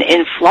mention men,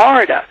 in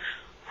Florida,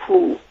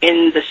 who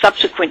in the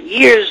subsequent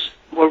years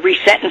were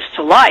resentenced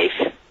to life,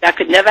 that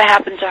could never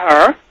happen to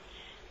her,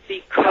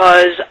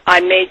 because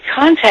I made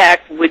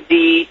contact with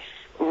the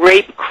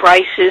Rape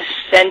Crisis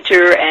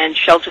Center and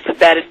Shelter for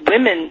Battered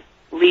Women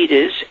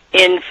leaders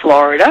in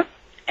Florida,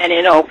 and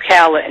in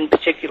Ocala in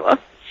particular,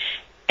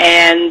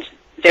 and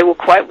they were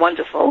quite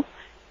wonderful.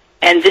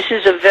 And this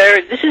is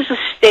a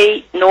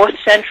state, north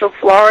central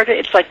Florida.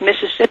 It's like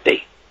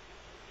Mississippi.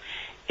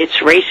 It's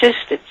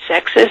racist, it's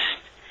sexist,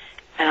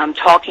 and I'm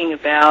talking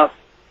about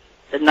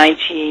the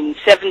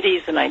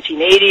 1970s, the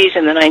 1980s,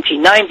 and the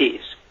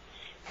 1990s.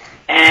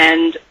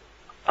 And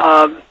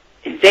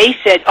they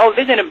said,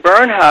 they're going to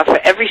burn her for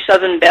every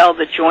Southern belle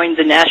that joined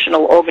the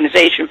National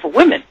Organization for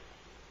Women.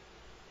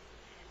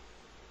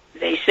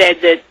 They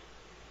said that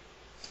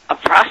a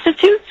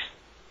prostitute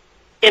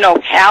in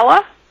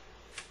Ocala,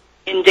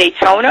 in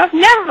Daytona,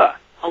 never.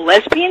 A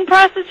lesbian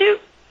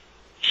prostitute,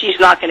 she's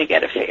not going to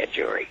get a fair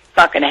jury. It's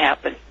not going to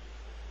happen.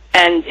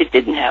 And it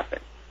didn't happen.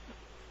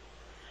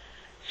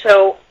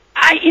 So,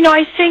 I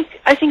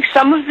think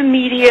some of the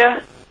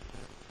media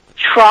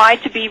tried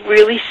to be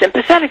really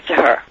sympathetic to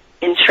her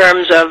in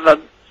terms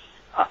of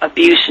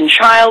abuse in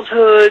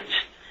childhood,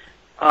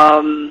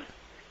 but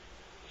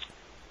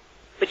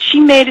she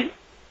made it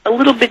a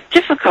little bit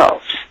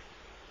difficult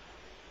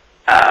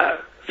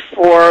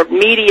for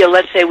media,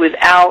 let's say,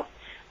 without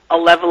a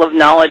level of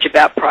knowledge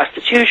about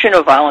prostitution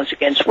or violence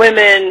against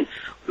women.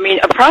 I mean,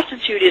 a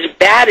prostitute is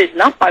battered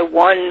not by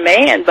one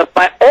man, but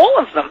by all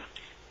of them.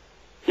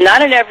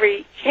 Not in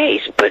every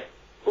case, but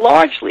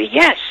largely,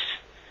 yes.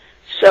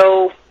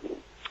 So,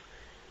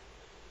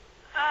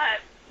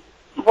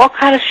 what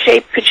kind of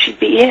shape could she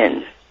be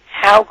in?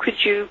 How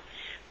could you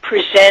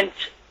present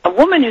a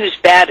woman who's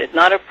battered,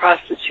 not a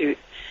prostitute,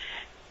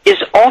 she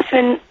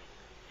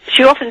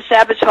often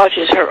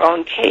sabotages her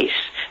own case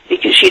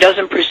because she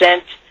doesn't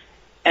present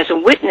as a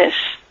witness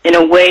in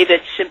a way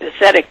that's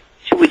sympathetic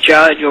to a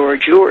judge or a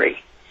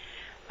jury.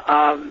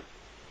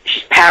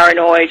 She's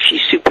paranoid,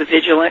 she's super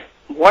vigilant.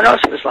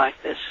 Wuornos was like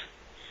this.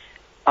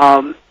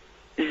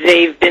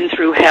 They've been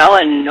through hell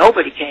and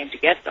nobody came to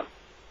get them.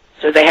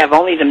 So they have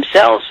only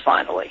themselves,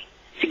 finally,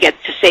 to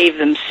save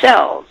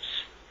themselves.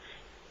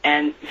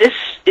 And this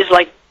is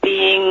like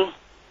being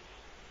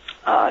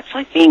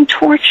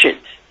tortured,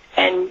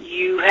 and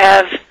you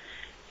have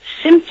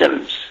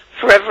symptoms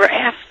forever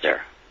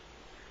after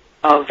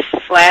of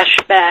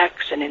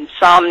flashbacks and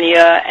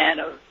insomnia and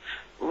of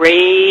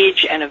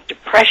rage and of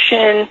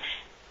depression,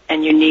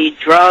 and you need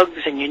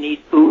drugs and you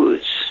need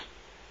booze.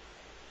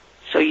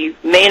 So you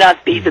may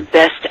not be the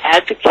best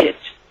advocate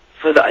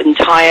for the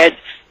entire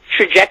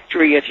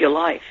trajectory of your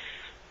life.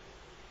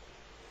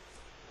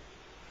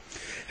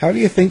 How do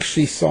you think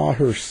she saw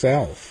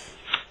herself?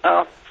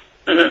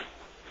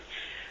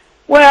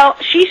 Well,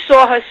 she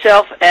saw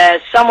herself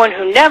as someone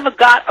who never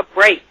got a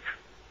break.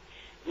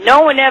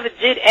 No one ever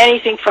did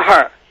anything for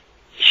her.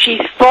 She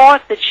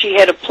thought that she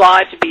had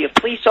applied to be a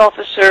police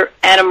officer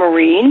and a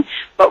Marine,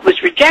 but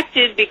was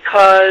rejected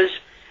because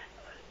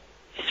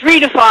 3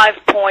 to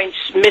 5 points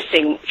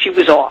missing, she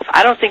was off.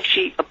 I don't think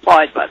she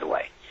applied, by the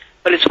way,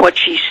 but it's what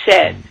she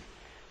said.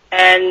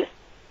 And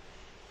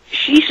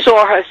she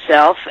saw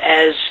herself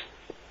as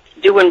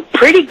doing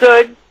pretty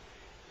good.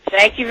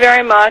 Thank you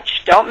very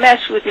much. Don't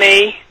mess with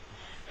me.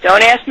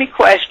 Don't ask me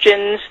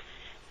questions.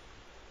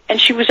 And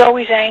she was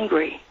always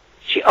angry.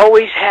 She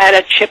always had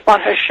a chip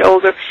on her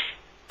shoulder.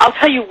 I'll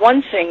tell you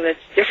one thing that's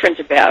different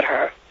about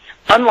her.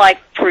 Unlike,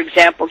 for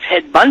example,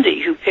 Ted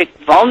Bundy, who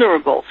picked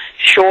vulnerable,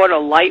 shorter,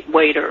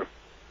 lightweighter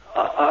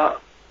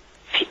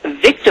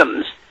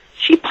victims,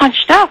 she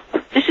punched up.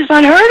 This is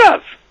unheard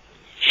of.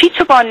 She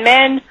took on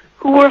men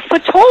who were a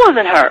foot taller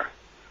than her,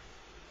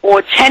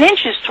 or 10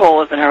 inches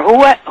taller than her,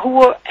 who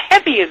were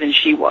heavier than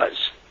she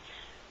was.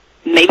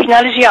 Maybe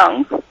not as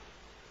young.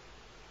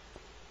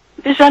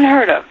 This is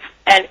unheard of.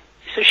 And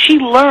so she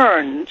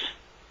learned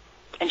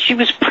And she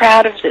was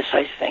proud of this,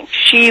 I think.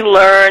 She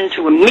learned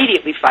to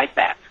immediately fight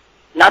back,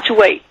 not to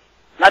wait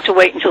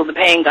until the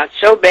pain got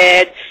so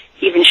bad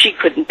even she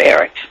couldn't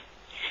bear it.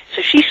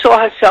 So she saw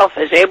herself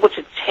as able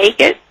to take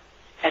it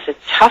as a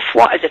tough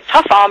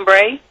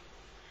hombre,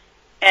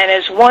 and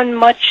as one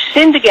much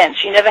sinned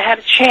against. She never had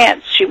a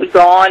chance. She would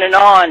go on and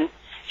on.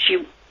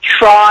 She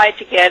tried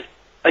to get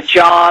a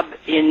job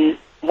in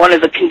one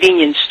of the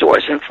convenience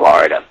stores in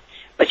Florida,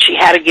 but she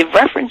had to give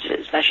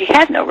references. Now, she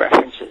had no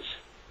references.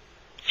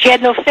 She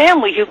had no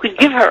family who could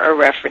give her a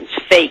reference,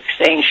 fake,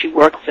 saying she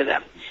worked for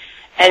them.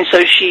 And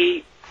so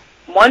she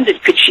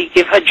wondered, could she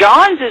give her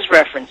Johns as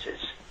references?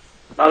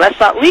 Well, that's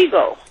not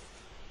legal.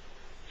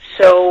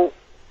 So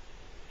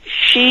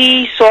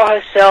she saw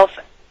herself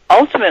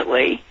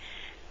ultimately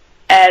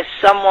as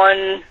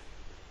someone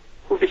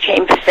who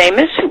became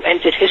famous, who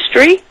entered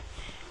history.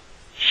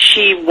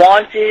 She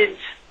wanted,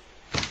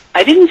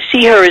 I didn't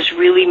see her as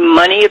really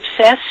money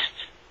obsessed,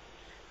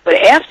 but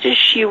after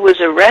she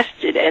was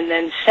arrested and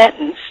then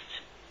sentenced,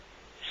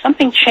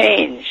 something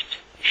changed.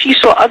 She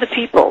saw other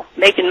people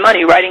making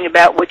money writing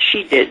about what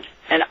she did.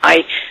 And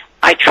I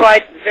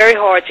tried very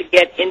hard to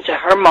get into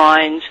her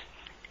mind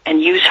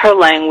and use her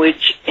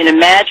language in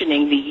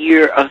imagining the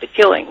year of the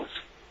killings.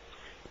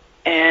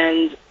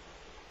 And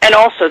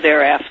also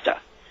thereafter.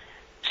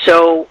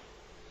 So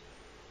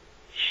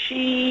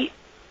she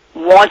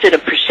wanted a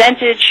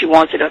percentage, she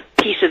wanted a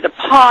piece of the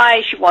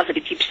pie, she wanted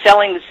to keep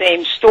selling the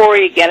same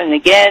story again and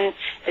again,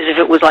 as if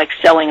it was like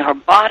selling her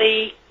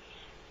body.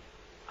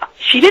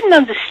 She didn't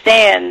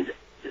understand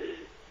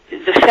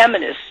the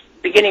feminists,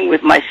 beginning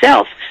with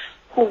myself,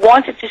 who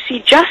wanted to see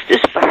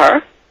justice for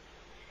her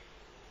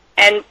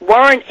and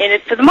weren't in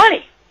it for the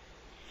money.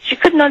 She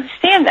couldn't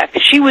understand that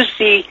because she was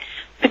the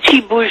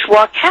petit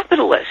bourgeois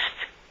capitalist,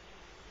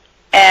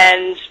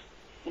 and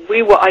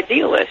we were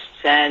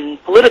idealists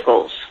and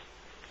politicals.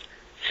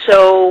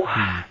 So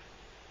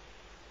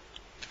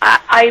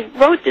I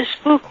wrote this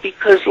book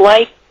because,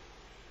 like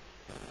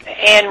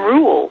Anne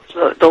Rule,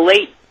 the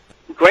late,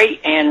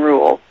 great Anne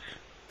Rule,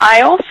 I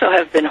also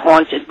have been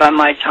haunted by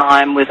my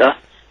time with a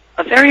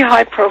very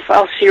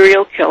high-profile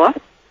serial killer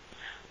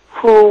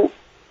who,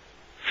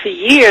 for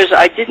years,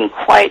 I didn't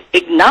quite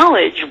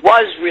acknowledge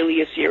was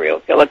really a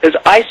serial killer,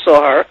 because I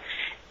saw her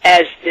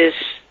as this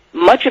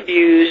much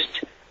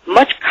abused,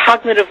 much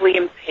cognitively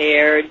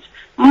impaired,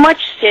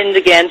 much sinned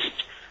against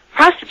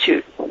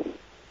prostitute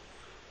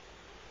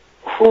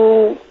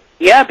who,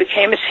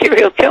 became a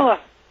serial killer.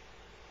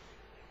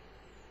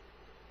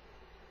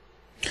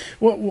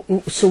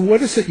 Well, so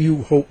what is it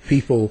you hope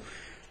people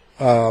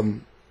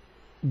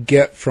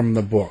get from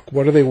the book?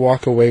 What do they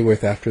walk away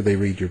with after they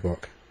read your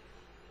book?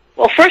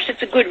 Well, first,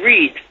 it's a good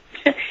read.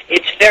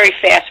 It's very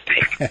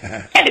fast-paced,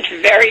 and it's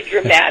very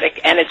dramatic,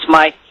 and it's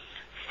my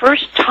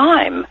first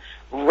time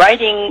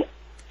writing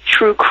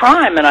true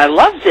crime, and I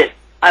loved it.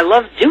 I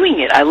loved doing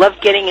it. I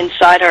loved getting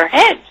inside her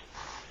head.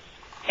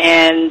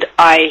 And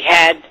I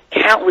had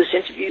countless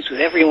interviews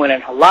with everyone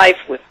in her life,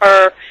 with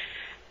her.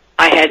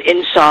 I had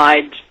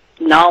inside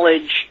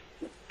knowledge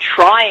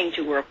trying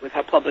to work with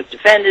her public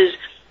defenders,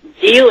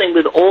 dealing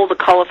with all the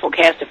colorful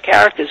cast of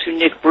characters who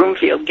Nick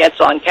Broomfield gets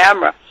on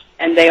camera,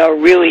 and they are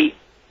really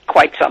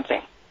quite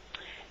something.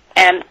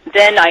 And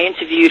then I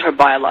interviewed her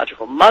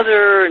biological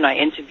mother, and I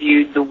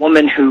interviewed the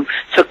woman who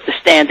took the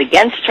stand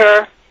against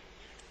her,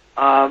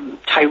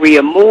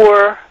 Tyria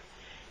Moore,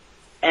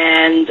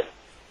 and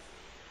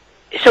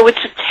so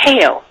it's a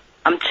tale.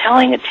 I'm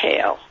telling a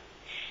tale.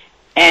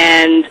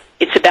 And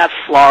it's about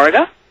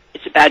Florida.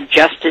 It's about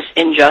justice,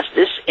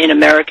 injustice in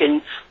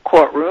American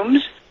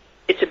courtrooms.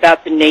 It's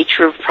about the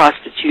nature of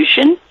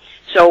prostitution.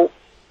 So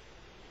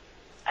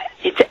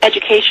it's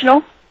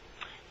educational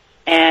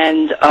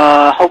and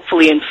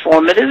hopefully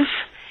informative.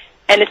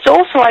 And it's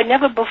also, I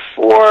never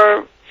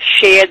before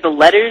shared the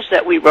letters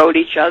that we wrote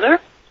each other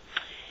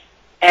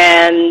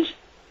and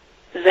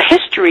the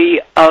history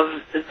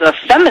of the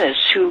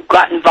feminists who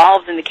got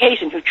involved in the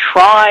case and who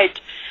tried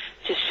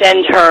to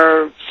send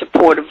her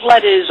supportive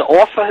letters,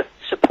 offer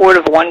support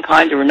of one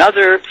kind or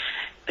another,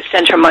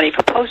 send her money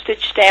for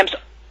postage stamps,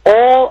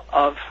 all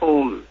of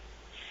whom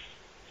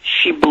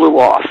she blew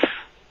off.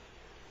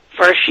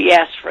 First she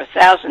asked for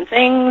 1,000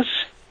 things,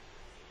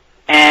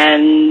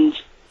 and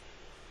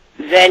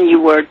then you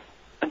were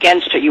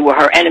against her, you were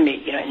her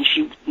enemy, and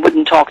she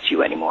wouldn't talk to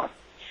you anymore.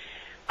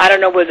 I don't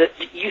know whether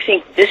you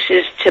think this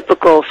is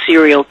typical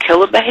serial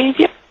killer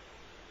behavior.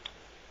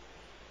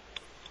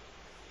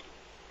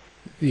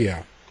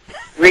 Yeah.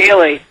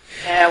 Really?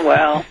 Yeah,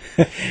 well.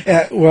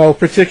 Well,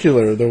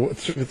 particular,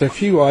 the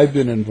few I've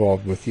been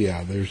involved with,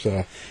 there's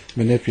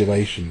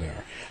manipulation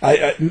there.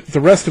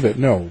 The rest of it,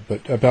 no,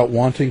 but about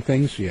wanting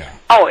things, yeah.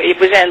 Oh, it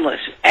was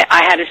endless.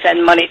 I had to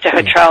send money to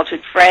her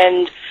childhood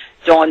friend,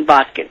 Dawn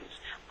Botkins.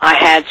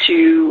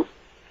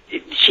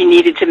 She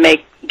needed to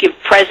give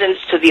presents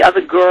to the other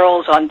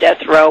girls on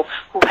death row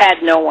who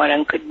had no one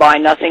and could buy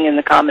nothing in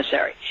the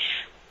commissary.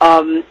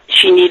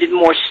 She needed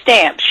more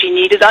stamps. She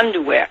needed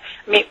underwear.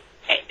 I mean,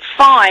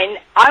 fine,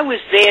 I was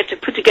there to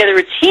put together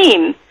a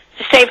team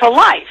to save her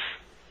life.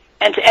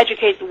 and to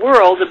educate the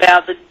world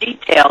about the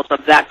details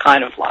of that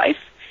kind of life.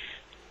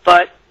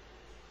 But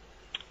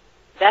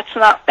that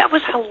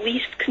was her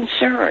least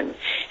concern.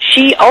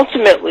 She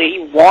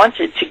ultimately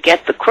wanted to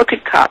get the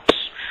crooked cops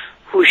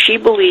who she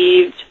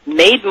believed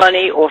made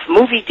money off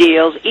movie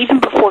deals even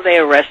before they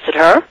arrested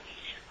her.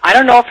 I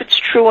don't know if it's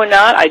true or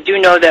not. I do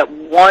know that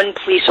one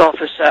police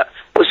officer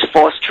was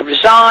forced to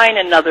resign,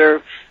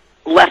 another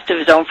left of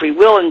his own free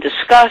will in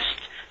disgust.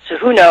 So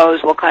who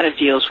knows what kind of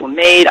deals were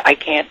made. I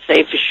can't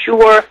say for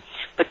sure.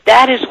 But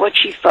that is what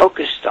she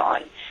focused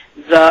on.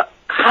 The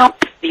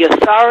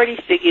authority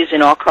figures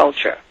in our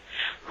culture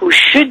who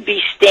should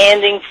be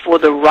standing for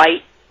the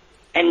right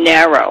and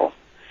narrow,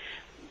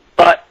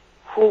 but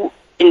who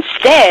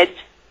instead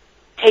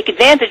take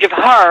advantage of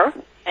her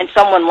and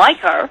someone like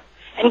her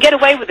and get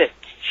away with it.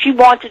 She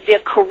wanted their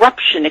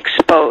corruption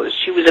exposed.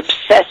 She was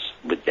obsessed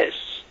with this.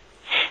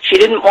 She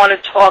didn't want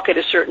to talk at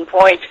a certain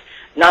point,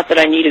 not that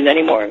I needed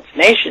any more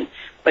information,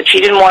 but she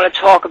didn't want to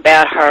talk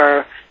about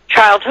her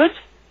childhood.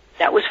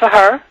 That was for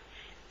her.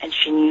 And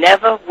she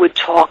never would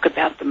talk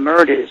about the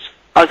murders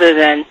other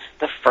than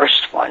the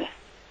first one.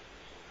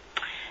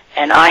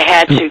 And I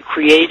had to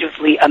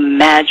creatively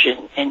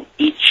imagine in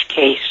each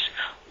case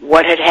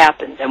what had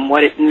happened and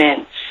what it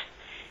meant.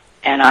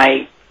 And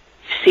I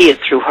see it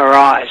through her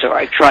eyes, or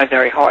I try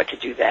very hard to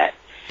do that.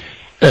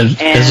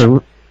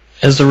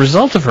 As a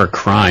result of her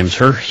crimes,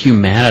 her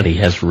humanity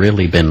has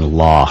really been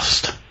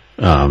lost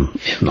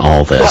in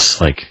all this.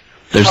 Well, like,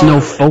 there's no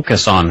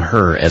focus on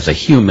her as a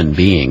human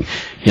being.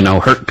 You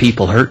know, hurt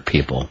people,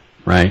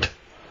 right?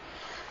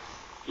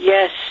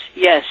 Yes,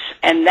 yes.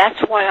 And that's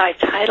why I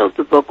titled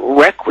the book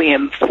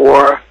Requiem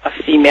for a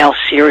Female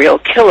Serial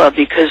Killer,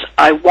 because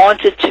I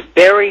wanted to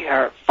bury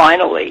her,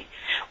 finally,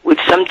 with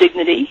some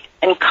dignity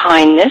and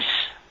kindness,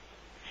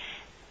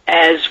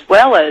 as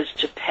well as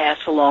to pass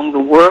along the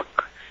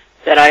work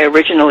that I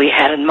originally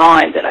had in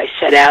mind, that I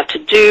set out to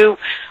do,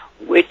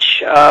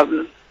 which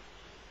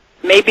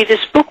maybe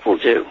this book will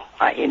do.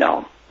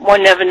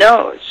 One never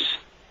knows.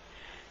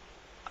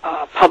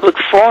 Public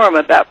forum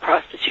about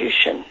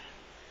prostitution,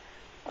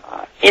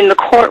 in the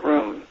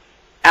courtroom,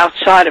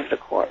 outside of the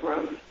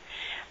courtroom.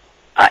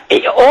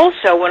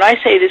 Also, when I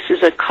say this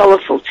is a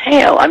colorful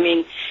tale, I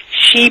mean,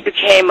 she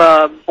became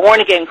a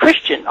born-again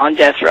Christian on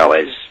death row,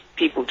 as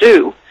people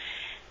do,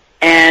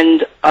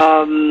 and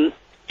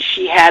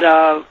she had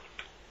a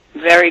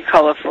very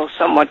colorful,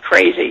 somewhat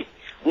crazy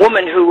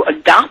woman who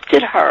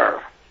adopted her,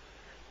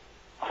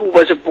 who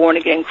was a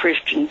born-again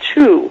Christian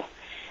too.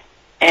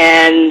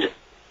 And,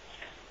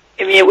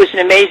 I mean, it was an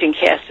amazing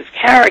cast of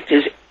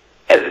characters,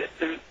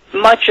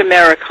 much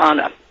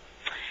Americana.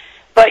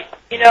 But,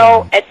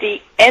 at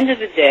the end of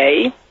the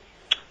day,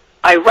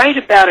 I write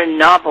about a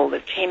novel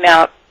that came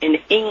out in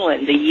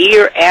England a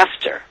year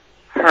after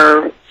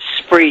her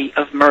spree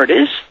of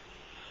murders,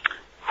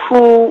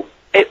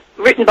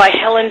 written by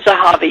Helen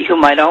Zahavi,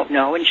 whom I don't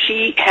know, and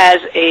she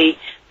has a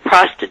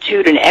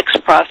prostitute, an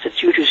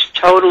ex-prostitute, who's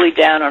totally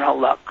down on her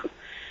luck.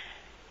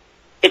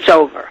 It's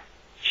over.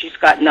 She's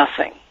got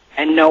nothing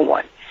and no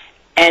one.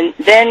 And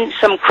then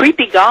some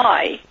creepy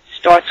guy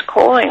starts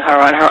calling her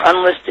on her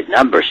unlisted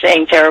number,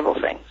 saying terrible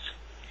things.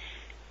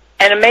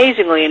 And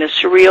amazingly, in a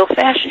surreal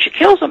fashion, she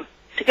kills him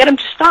to get him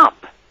to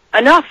stop.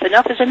 Enough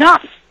is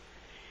enough.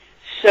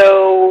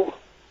 So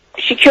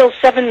she kills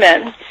 7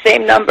 men,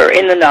 same number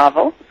in the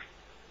novel,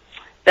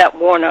 that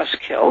Wuornos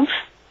killed,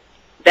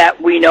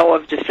 that we know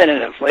of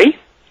definitively.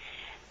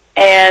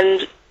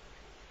 And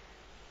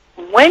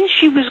when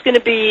she was going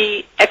to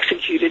be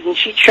executed, and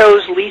she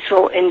chose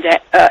lethal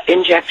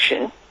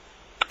injection,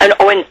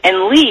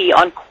 and Lee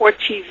on Court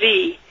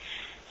TV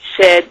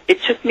said,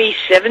 "It took me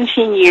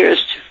 17 years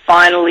to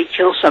finally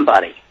kill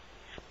somebody,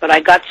 but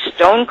I got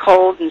stone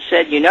cold and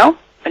said,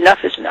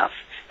 enough is enough."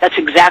 That's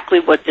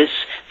exactly what this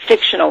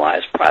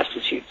fictionalized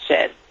prostitute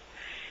said.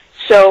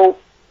 So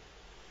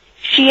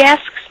she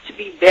asks to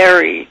be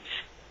buried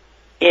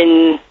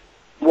in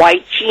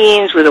white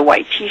jeans with a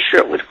white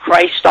T-shirt with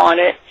Christ on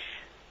it,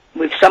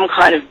 with some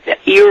kind of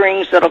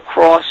earrings that are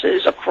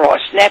crosses, a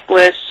cross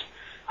necklace,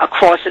 a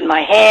cross in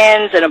my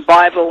hands, and a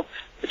Bible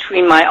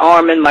between my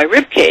arm and my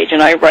rib cage.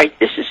 And I write,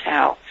 this is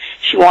how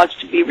she wants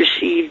to be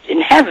received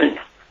in heaven.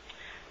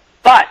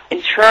 But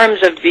in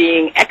terms of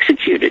being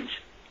executed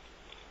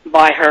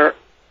by her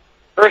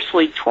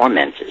earthly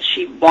tormentors,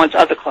 she wants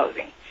other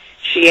clothing.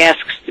 She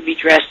asks to be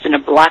dressed in a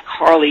black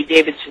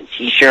Harley-Davidson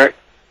T-shirt,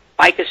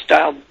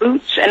 biker-style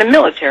boots, and a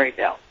military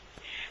belt.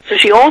 So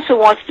she also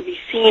wants to be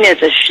seen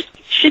as a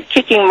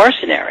shit-kicking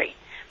mercenary,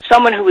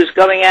 someone who is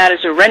going out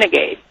as a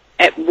renegade,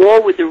 at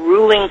war with the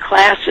ruling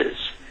classes,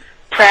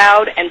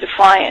 proud and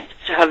defiant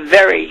to her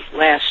very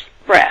last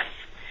breath.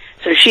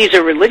 So she's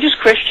a religious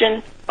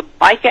Christian, a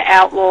biker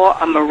outlaw,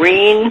 a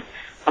Marine,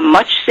 a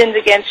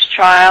much-sinned-against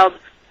child,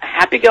 a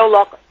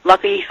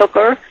happy-go-lucky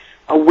hooker,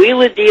 a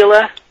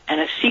wheeler-dealer, and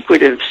a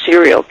secretive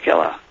serial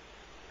killer.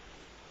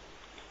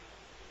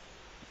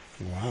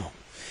 Wow.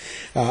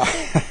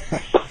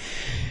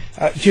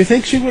 Do you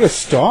think she would have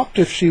stopped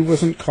if she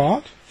wasn't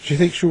caught? Do you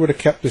think she would have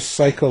kept this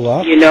cycle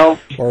up?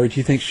 Or do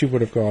you think she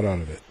would have got out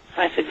of it?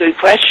 That's a good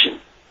question.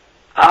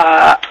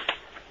 I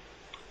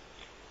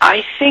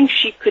think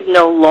she could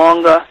no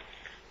longer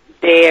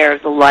bear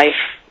the life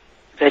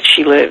that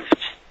she lived.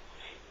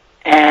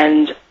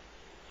 And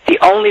the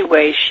only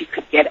way she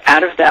could get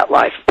out of that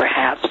life,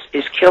 perhaps,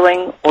 is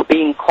killing or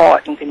being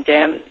caught and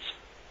condemned.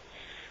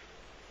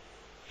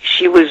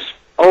 She was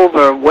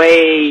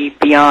way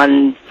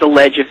beyond the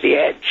ledge of the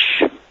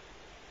edge.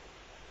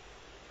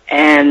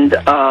 And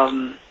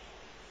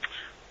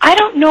I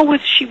don't know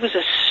if she was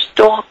a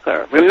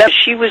stalker. Remember,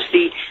 she was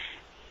the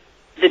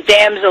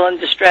damsel in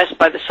distress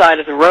by the side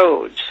of the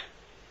road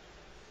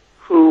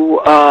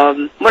who,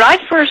 when I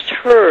first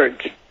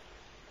heard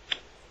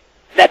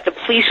that the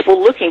police were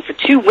looking for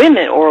two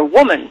women or a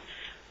woman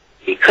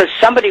because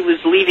somebody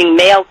was leaving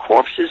male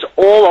corpses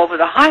all over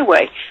the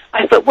highway,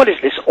 I thought, what is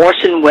this,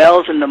 Orson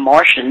Welles and the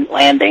Martian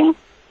landing?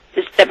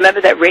 Remember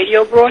that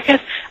radio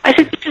broadcast? I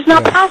said, this is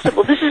not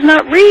possible. This is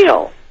not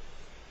real.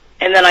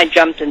 And then I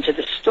jumped into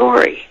the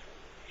story.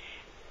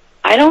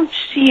 I don't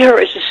see her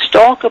as a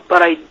stalker,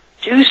 but I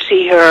do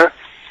see her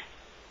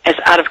as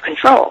out of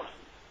control.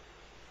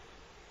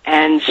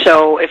 And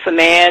so if a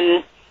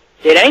man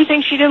did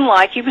anything she didn't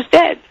like, he was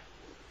dead.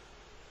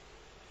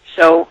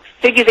 So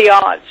figure the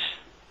odds.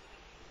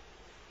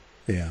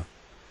 Yeah.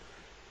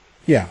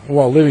 Yeah,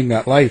 well, living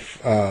that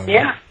life,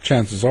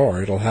 chances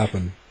are it'll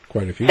happen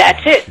quite a few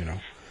times. That's it. You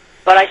know.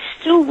 But I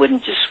still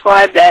wouldn't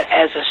describe that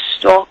as a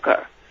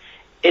stalker.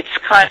 It's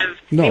kind of,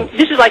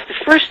 this is like the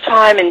first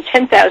time in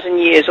 10,000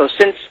 years or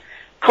since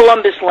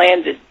Columbus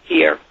landed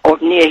here or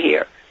near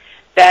here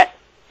that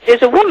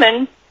there's a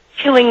woman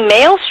killing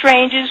male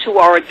strangers who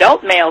are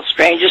adult male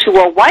strangers who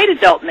are white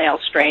adult male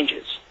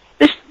strangers.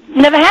 This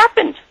never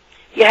happened.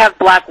 You have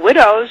black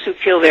widows who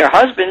kill their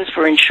husbands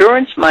for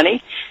insurance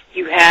money.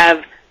 You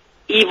have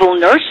evil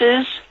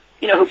nurses,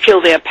 who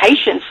kill their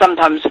patients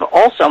sometimes for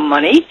also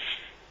money.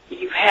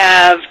 You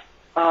have,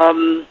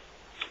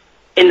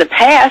 in the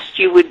past,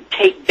 you would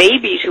take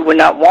babies who were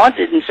not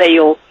wanted and say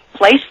you'll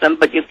place them,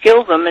 but you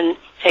kill them and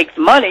take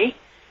the money.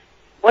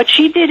 What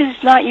she did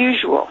is not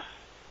usual.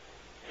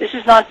 This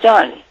is not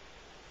done.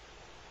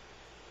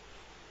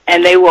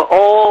 And they were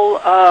all,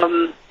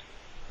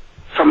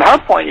 from her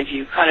point of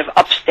view, kind of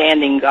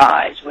upstanding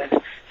guys with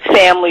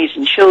families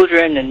and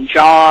children and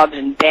jobs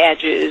and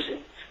badges and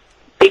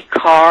big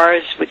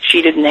cars, which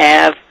she didn't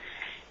have.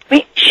 I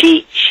mean,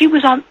 she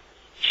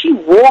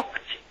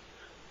walked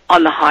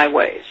on the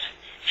highways.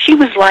 She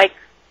was like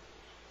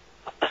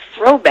a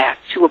throwback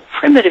to a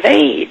primitive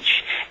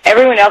age.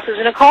 Everyone else is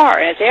in a car,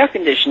 and it's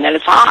air-conditioned, and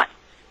it's hot.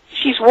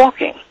 She's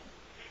walking,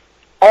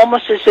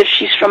 almost as if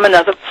she's from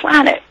another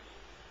planet.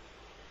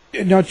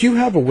 Now, do you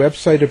have a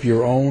website of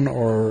your own,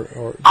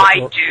 or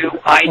I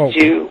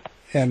do.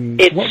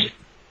 And it's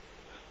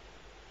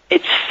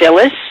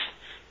Phyllis,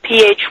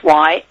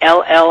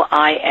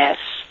 PHYLLIS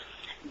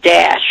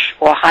dash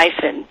or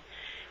hyphen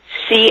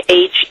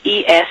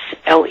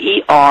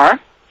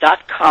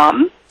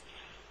CHESLER.com,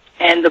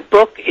 and the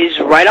book is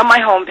right on my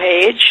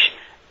homepage.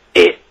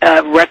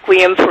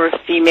 Requiem for a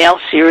Female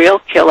Serial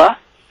Killer,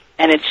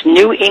 and it's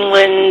New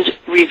English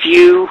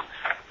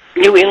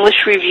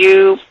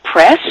Review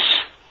Press.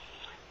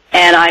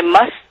 And I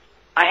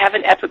have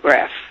an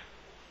epigraph.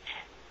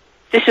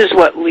 This is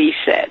what Lee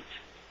said.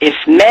 If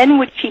men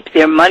would keep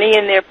their money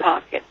in their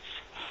pockets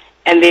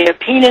and their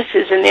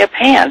penises in their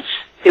pants,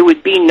 there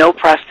would be no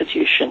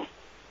prostitution.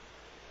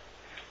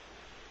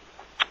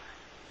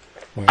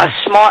 Wow. A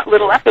smart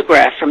little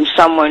epigraph from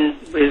someone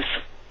with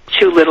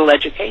too little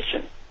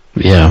education.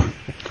 Yeah.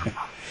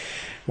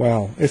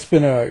 Well, it's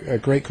been a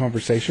great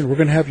conversation. We're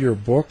going to have your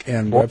book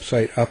and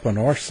website up on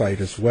our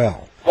site as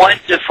well.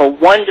 Wonderful,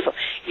 wonderful.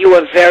 You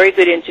are very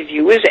good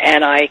interviewers,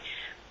 and I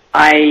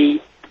as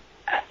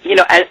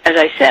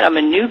I said, I'm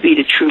a newbie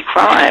to true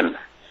crime.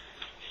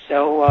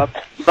 So,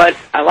 but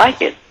I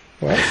like it.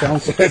 Well,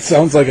 it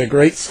sounds like a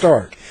great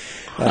start.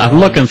 I'm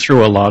looking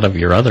through a lot of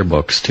your other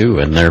books too,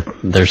 and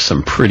there's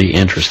some pretty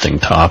interesting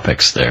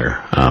topics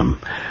there.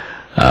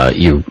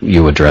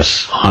 You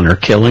address honor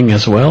killing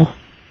as well?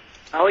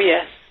 Oh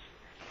yes,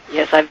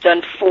 I've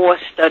done 4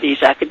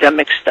 studies,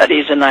 academic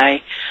studies, and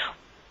I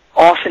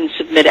often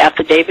submit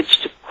affidavits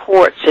to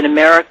courts in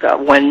America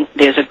when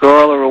there's a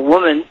girl or a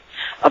woman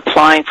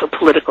applying for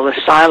political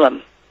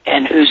asylum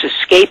and who's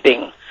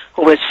escaping,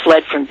 who has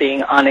fled from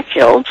being honor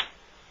killed,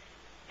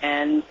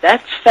 and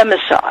that's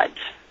femicide.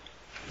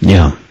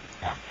 Yeah.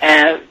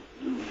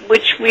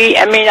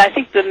 I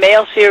think the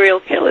male serial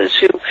killers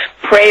who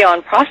prey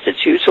on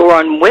prostitutes or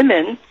on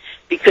women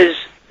because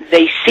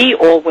they see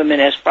all women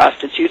as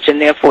prostitutes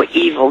and therefore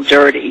evil,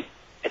 dirty,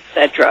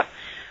 etc.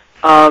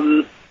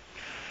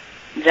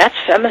 That's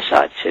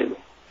femicide too.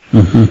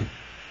 Mm-hmm.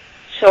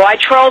 So I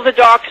troll the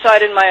dark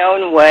side in my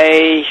own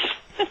way.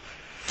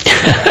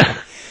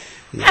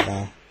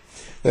 Yeah.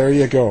 There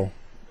you go.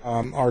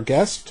 Our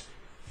guest,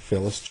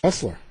 Phyllis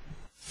Chesler.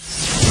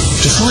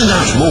 To find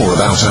out more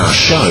about our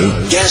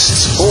show,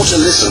 guests, or to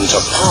listen to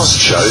past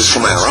shows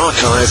from our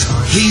archive,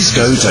 please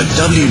go to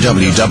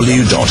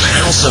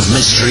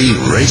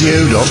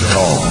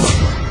www.houseofmysteryradio.com.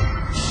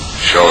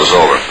 Show is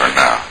over for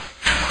now.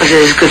 Was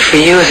it as good for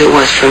you as it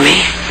was for me?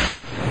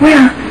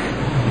 Well,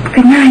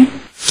 good night.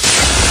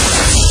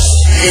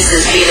 This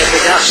has been a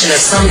production of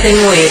Something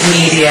Weird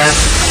Media.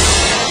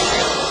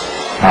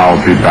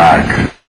 I'll be back.